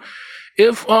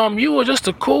 If you were just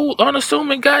a cool,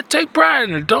 unassuming guy, take pride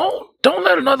in it. Don't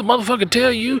let another motherfucker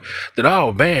tell you that,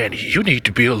 oh man, you need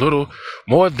to be a little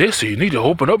more this, or you need to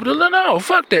open up. No,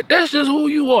 fuck that. That's just who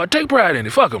you are. Take pride in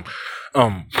it. Fuck them.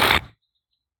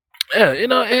 Yeah,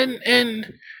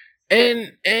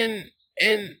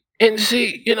 and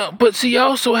see, but see, you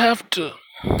also have to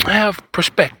have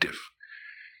perspective.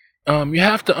 You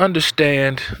have to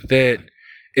understand that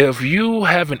if you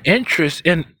have an interest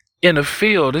in a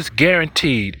field, it's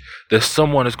guaranteed that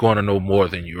someone is going to know more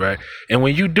than you, right? And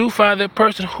when you do find that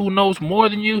person who knows more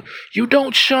than you, you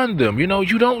don't shun them. You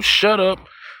don't shut up,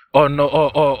 or no,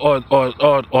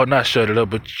 or not shut it up,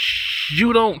 but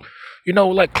you don't,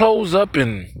 like close up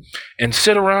and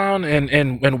sit around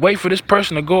and wait for this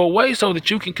person to go away so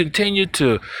that you can continue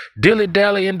to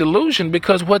dilly-dally in delusion.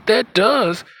 Because what that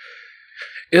does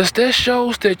is that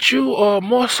shows that you are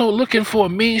more so looking for a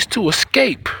means to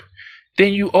escape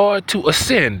than you are to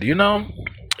ascend, and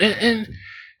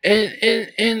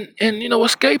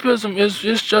escapism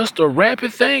is just a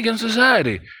rampant thing in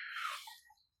society.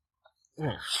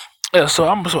 Yeah, so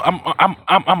I'm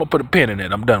gonna put a pin in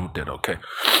it. I'm done with that. Okay.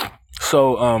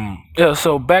 So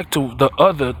so back to the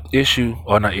other issue,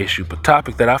 or not issue, but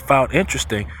topic that I found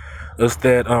interesting is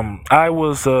that I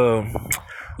was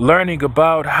learning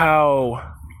about how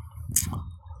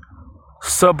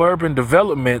suburban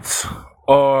developments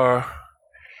are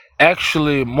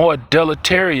actually more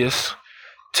deleterious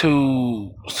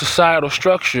to societal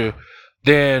structure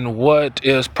than what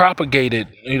is propagated,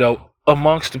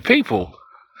 amongst the people.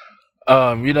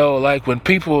 Like when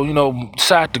people,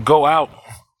 decide to go out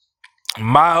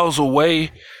miles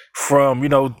away from,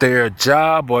 their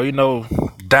job, or,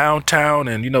 downtown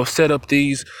and set up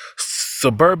these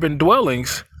suburban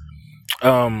dwellings,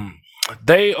 um,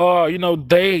 they are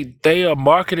they are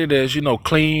marketed as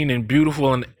clean and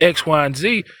beautiful and X, Y, and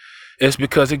Z. It's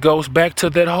because it goes back to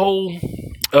that whole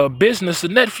business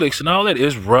of Netflix and all that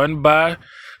is run by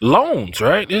loans,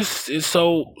 right? It's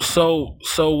so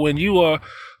when you are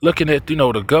looking at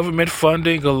the government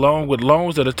funding along with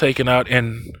loans that are taken out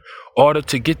in order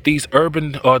to get these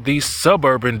urban or these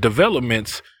suburban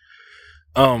developments,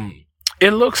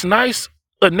 it looks nice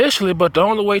initially, but the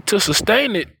only way to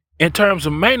sustain it in terms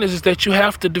of maintenance is that you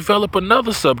have to develop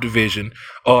another subdivision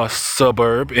or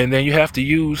suburb, and then you have to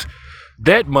use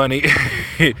that money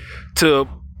to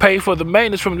pay for the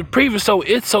maintenance from the previous. So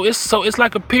it's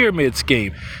like a pyramid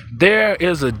scheme. There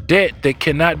is a debt that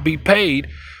cannot be paid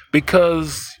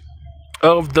because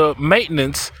of the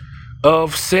maintenance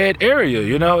of said area.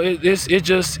 It's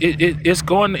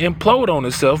going to implode on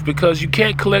itself because you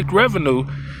can't collect revenue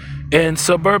in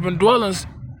suburban dwellings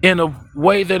in a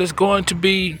way that is going to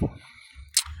be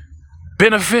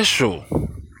beneficial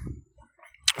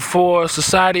for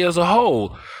society as a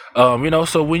whole.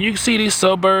 So when you see these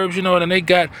suburbs, and they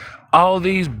got all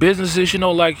these businesses,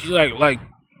 like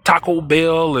Taco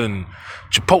Bell and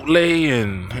Chipotle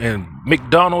and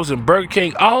McDonald's and Burger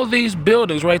King, all these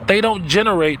buildings, right? They don't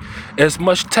generate as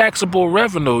much taxable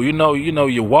revenue,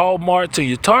 your Walmarts and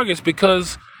your Targets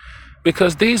because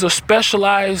these are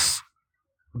specialized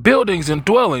buildings and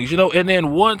dwellings, and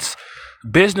then once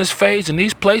business fades and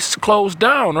these places close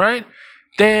down, right?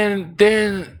 Then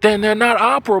they're not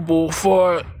operable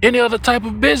for any other type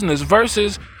of business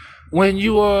versus when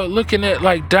you are looking at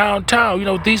like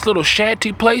downtown, these little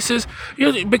shanty places,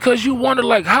 because you wonder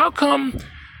like how come,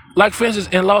 like for instance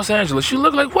in Los Angeles, you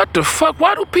look like what the fuck?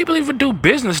 Why do people even do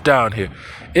business down here?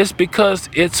 It's because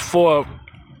it's for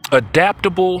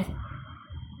adaptable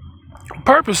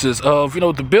purposes of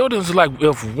the buildings. Like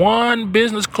if one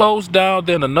business closed down,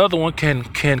 then another one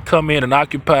can come in and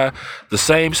occupy the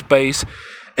same space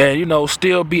and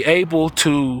still be able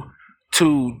to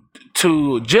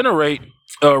generate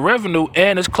revenue,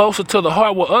 and it's closer to the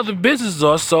heart where other businesses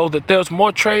are, so that there's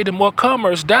more trade and more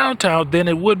commerce downtown than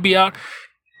it would be out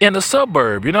in the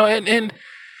suburb. And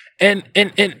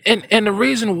the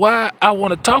reason why I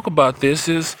want to talk about this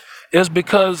is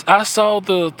because I saw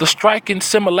the striking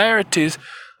similarities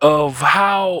of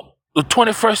how the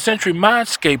 21st century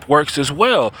mindscape works as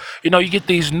well. You get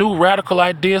these new radical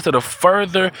ideas that are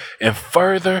further and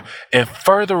further and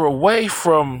further away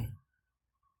from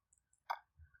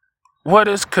what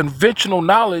is conventional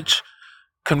knowledge,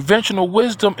 conventional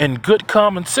wisdom, and good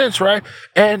common sense, right?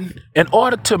 And in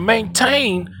order to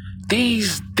maintain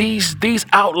these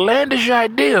outlandish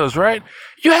ideas, right,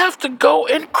 you have to go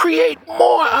and create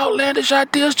more outlandish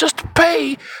ideas just to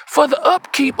pay for the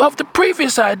upkeep of the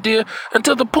previous idea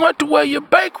until the point to where you're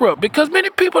bankrupt. Because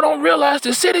many people don't realize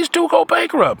that cities do go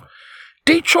bankrupt.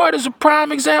 Detroit is a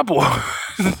prime example.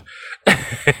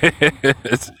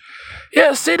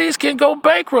 Yeah, cities can go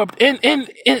bankrupt. And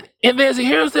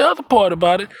here's the other part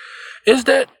about it, is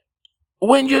that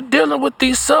when you're dealing with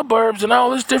these suburbs and all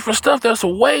this different stuff that's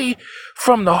away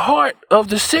from the heart of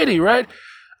the city, right?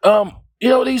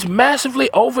 These massively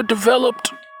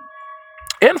overdeveloped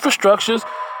infrastructures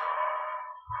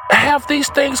have these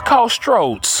things called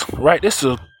stroads, right?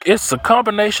 It's a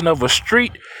combination of a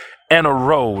street and a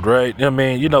road, right? I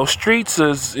mean, streets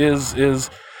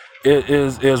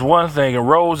is one thing, and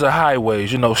roads are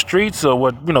highways. Streets are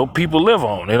what people live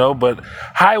on. But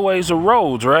highways are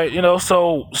roads, right?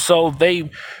 So they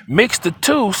mix the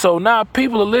two. So now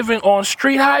people are living on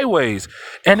street highways,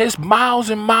 and it's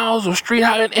miles and miles of street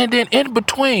highway, and then in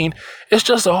between, it's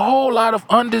just a whole lot of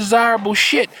undesirable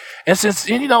shit. And since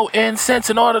in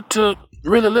order to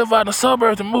really live out in the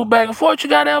suburbs and move back and forth, you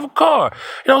gotta have a car.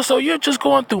 So you're just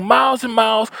going through miles and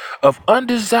miles of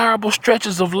undesirable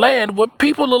stretches of land where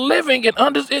people are living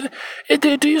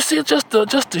and do you see just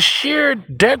the sheer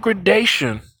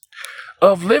degradation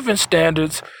of living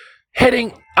standards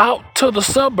heading out to the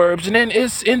suburbs, and then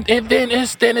it's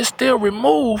still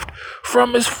removed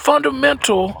from its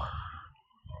fundamental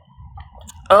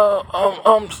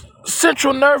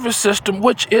central nervous system,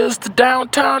 which is the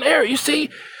downtown area.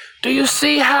 Do you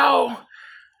see how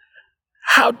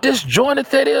disjointed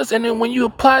that is? And then when you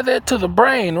apply that to the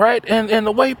brain, right, and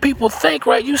the way people think,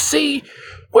 right, you see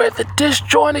where the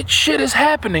disjointed shit is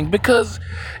happening, because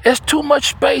there's too much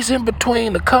space in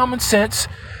between the common sense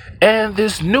and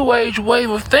this new age wave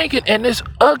of thinking and this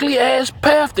ugly ass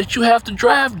path that you have to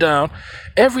drive down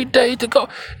every day to go.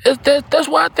 That's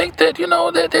why I think that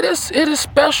it is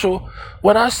special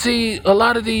when I see a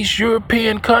lot of these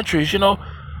European countries,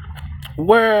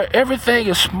 where everything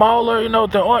is smaller.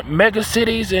 There aren't mega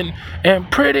cities, and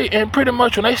pretty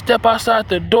much when they step outside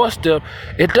their doorstep,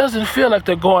 it doesn't feel like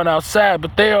they're going outside,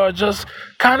 but they are just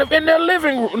kind of in their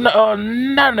living room,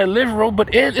 not in their living room,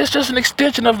 but it's just an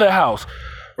extension of their house,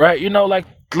 right?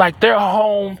 Like their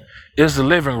home is the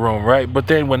living room, right? But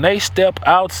then when they step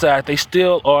outside, they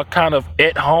still are kind of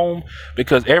at home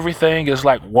because everything is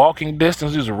like walking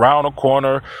distances around a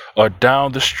corner or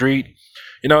down the street.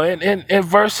 And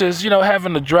versus,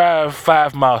 having to drive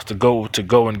 5 miles to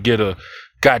go and get a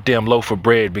goddamn loaf of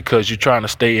bread because you're trying to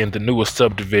stay in the newest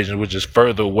subdivision, which is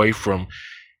further away from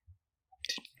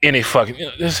any fucking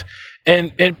this.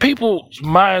 And people's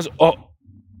minds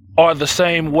are the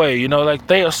same way. Like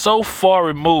they are so far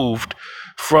removed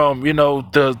from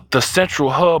the central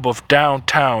hub of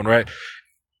downtown, right?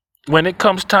 When it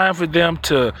comes time for them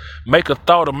to make a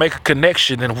thought or make a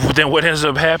connection, and then what ends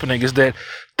up happening is that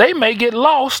they may get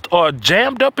lost or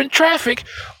jammed up in traffic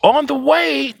on the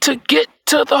way to get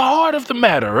to the heart of the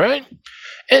matter, right?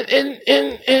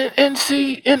 And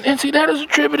see that is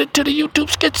attributed to the YouTube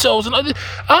schizos and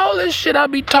all this shit I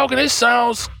be talking. It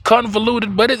sounds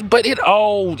convoluted, but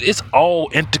it's all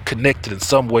interconnected in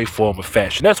some way, form, or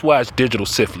fashion. That's why it's digital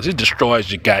syphilis. It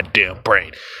destroys your goddamn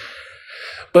brain.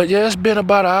 But yeah, it's been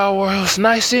about an hour. It's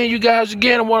nice seeing you guys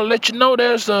again. I want to let you know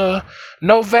there's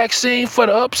no vaccine for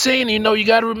the obscene. You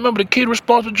got to remember the key to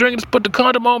responsible drinking is put the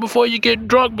condom on before you get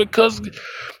drunk, because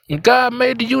God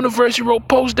made the universe. He wrote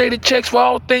post-dated checks for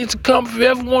all things to come. If you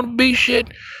ever want to be shit,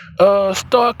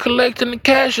 start collecting and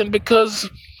cashing, because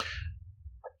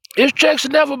his checks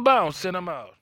never bounce. Send them out.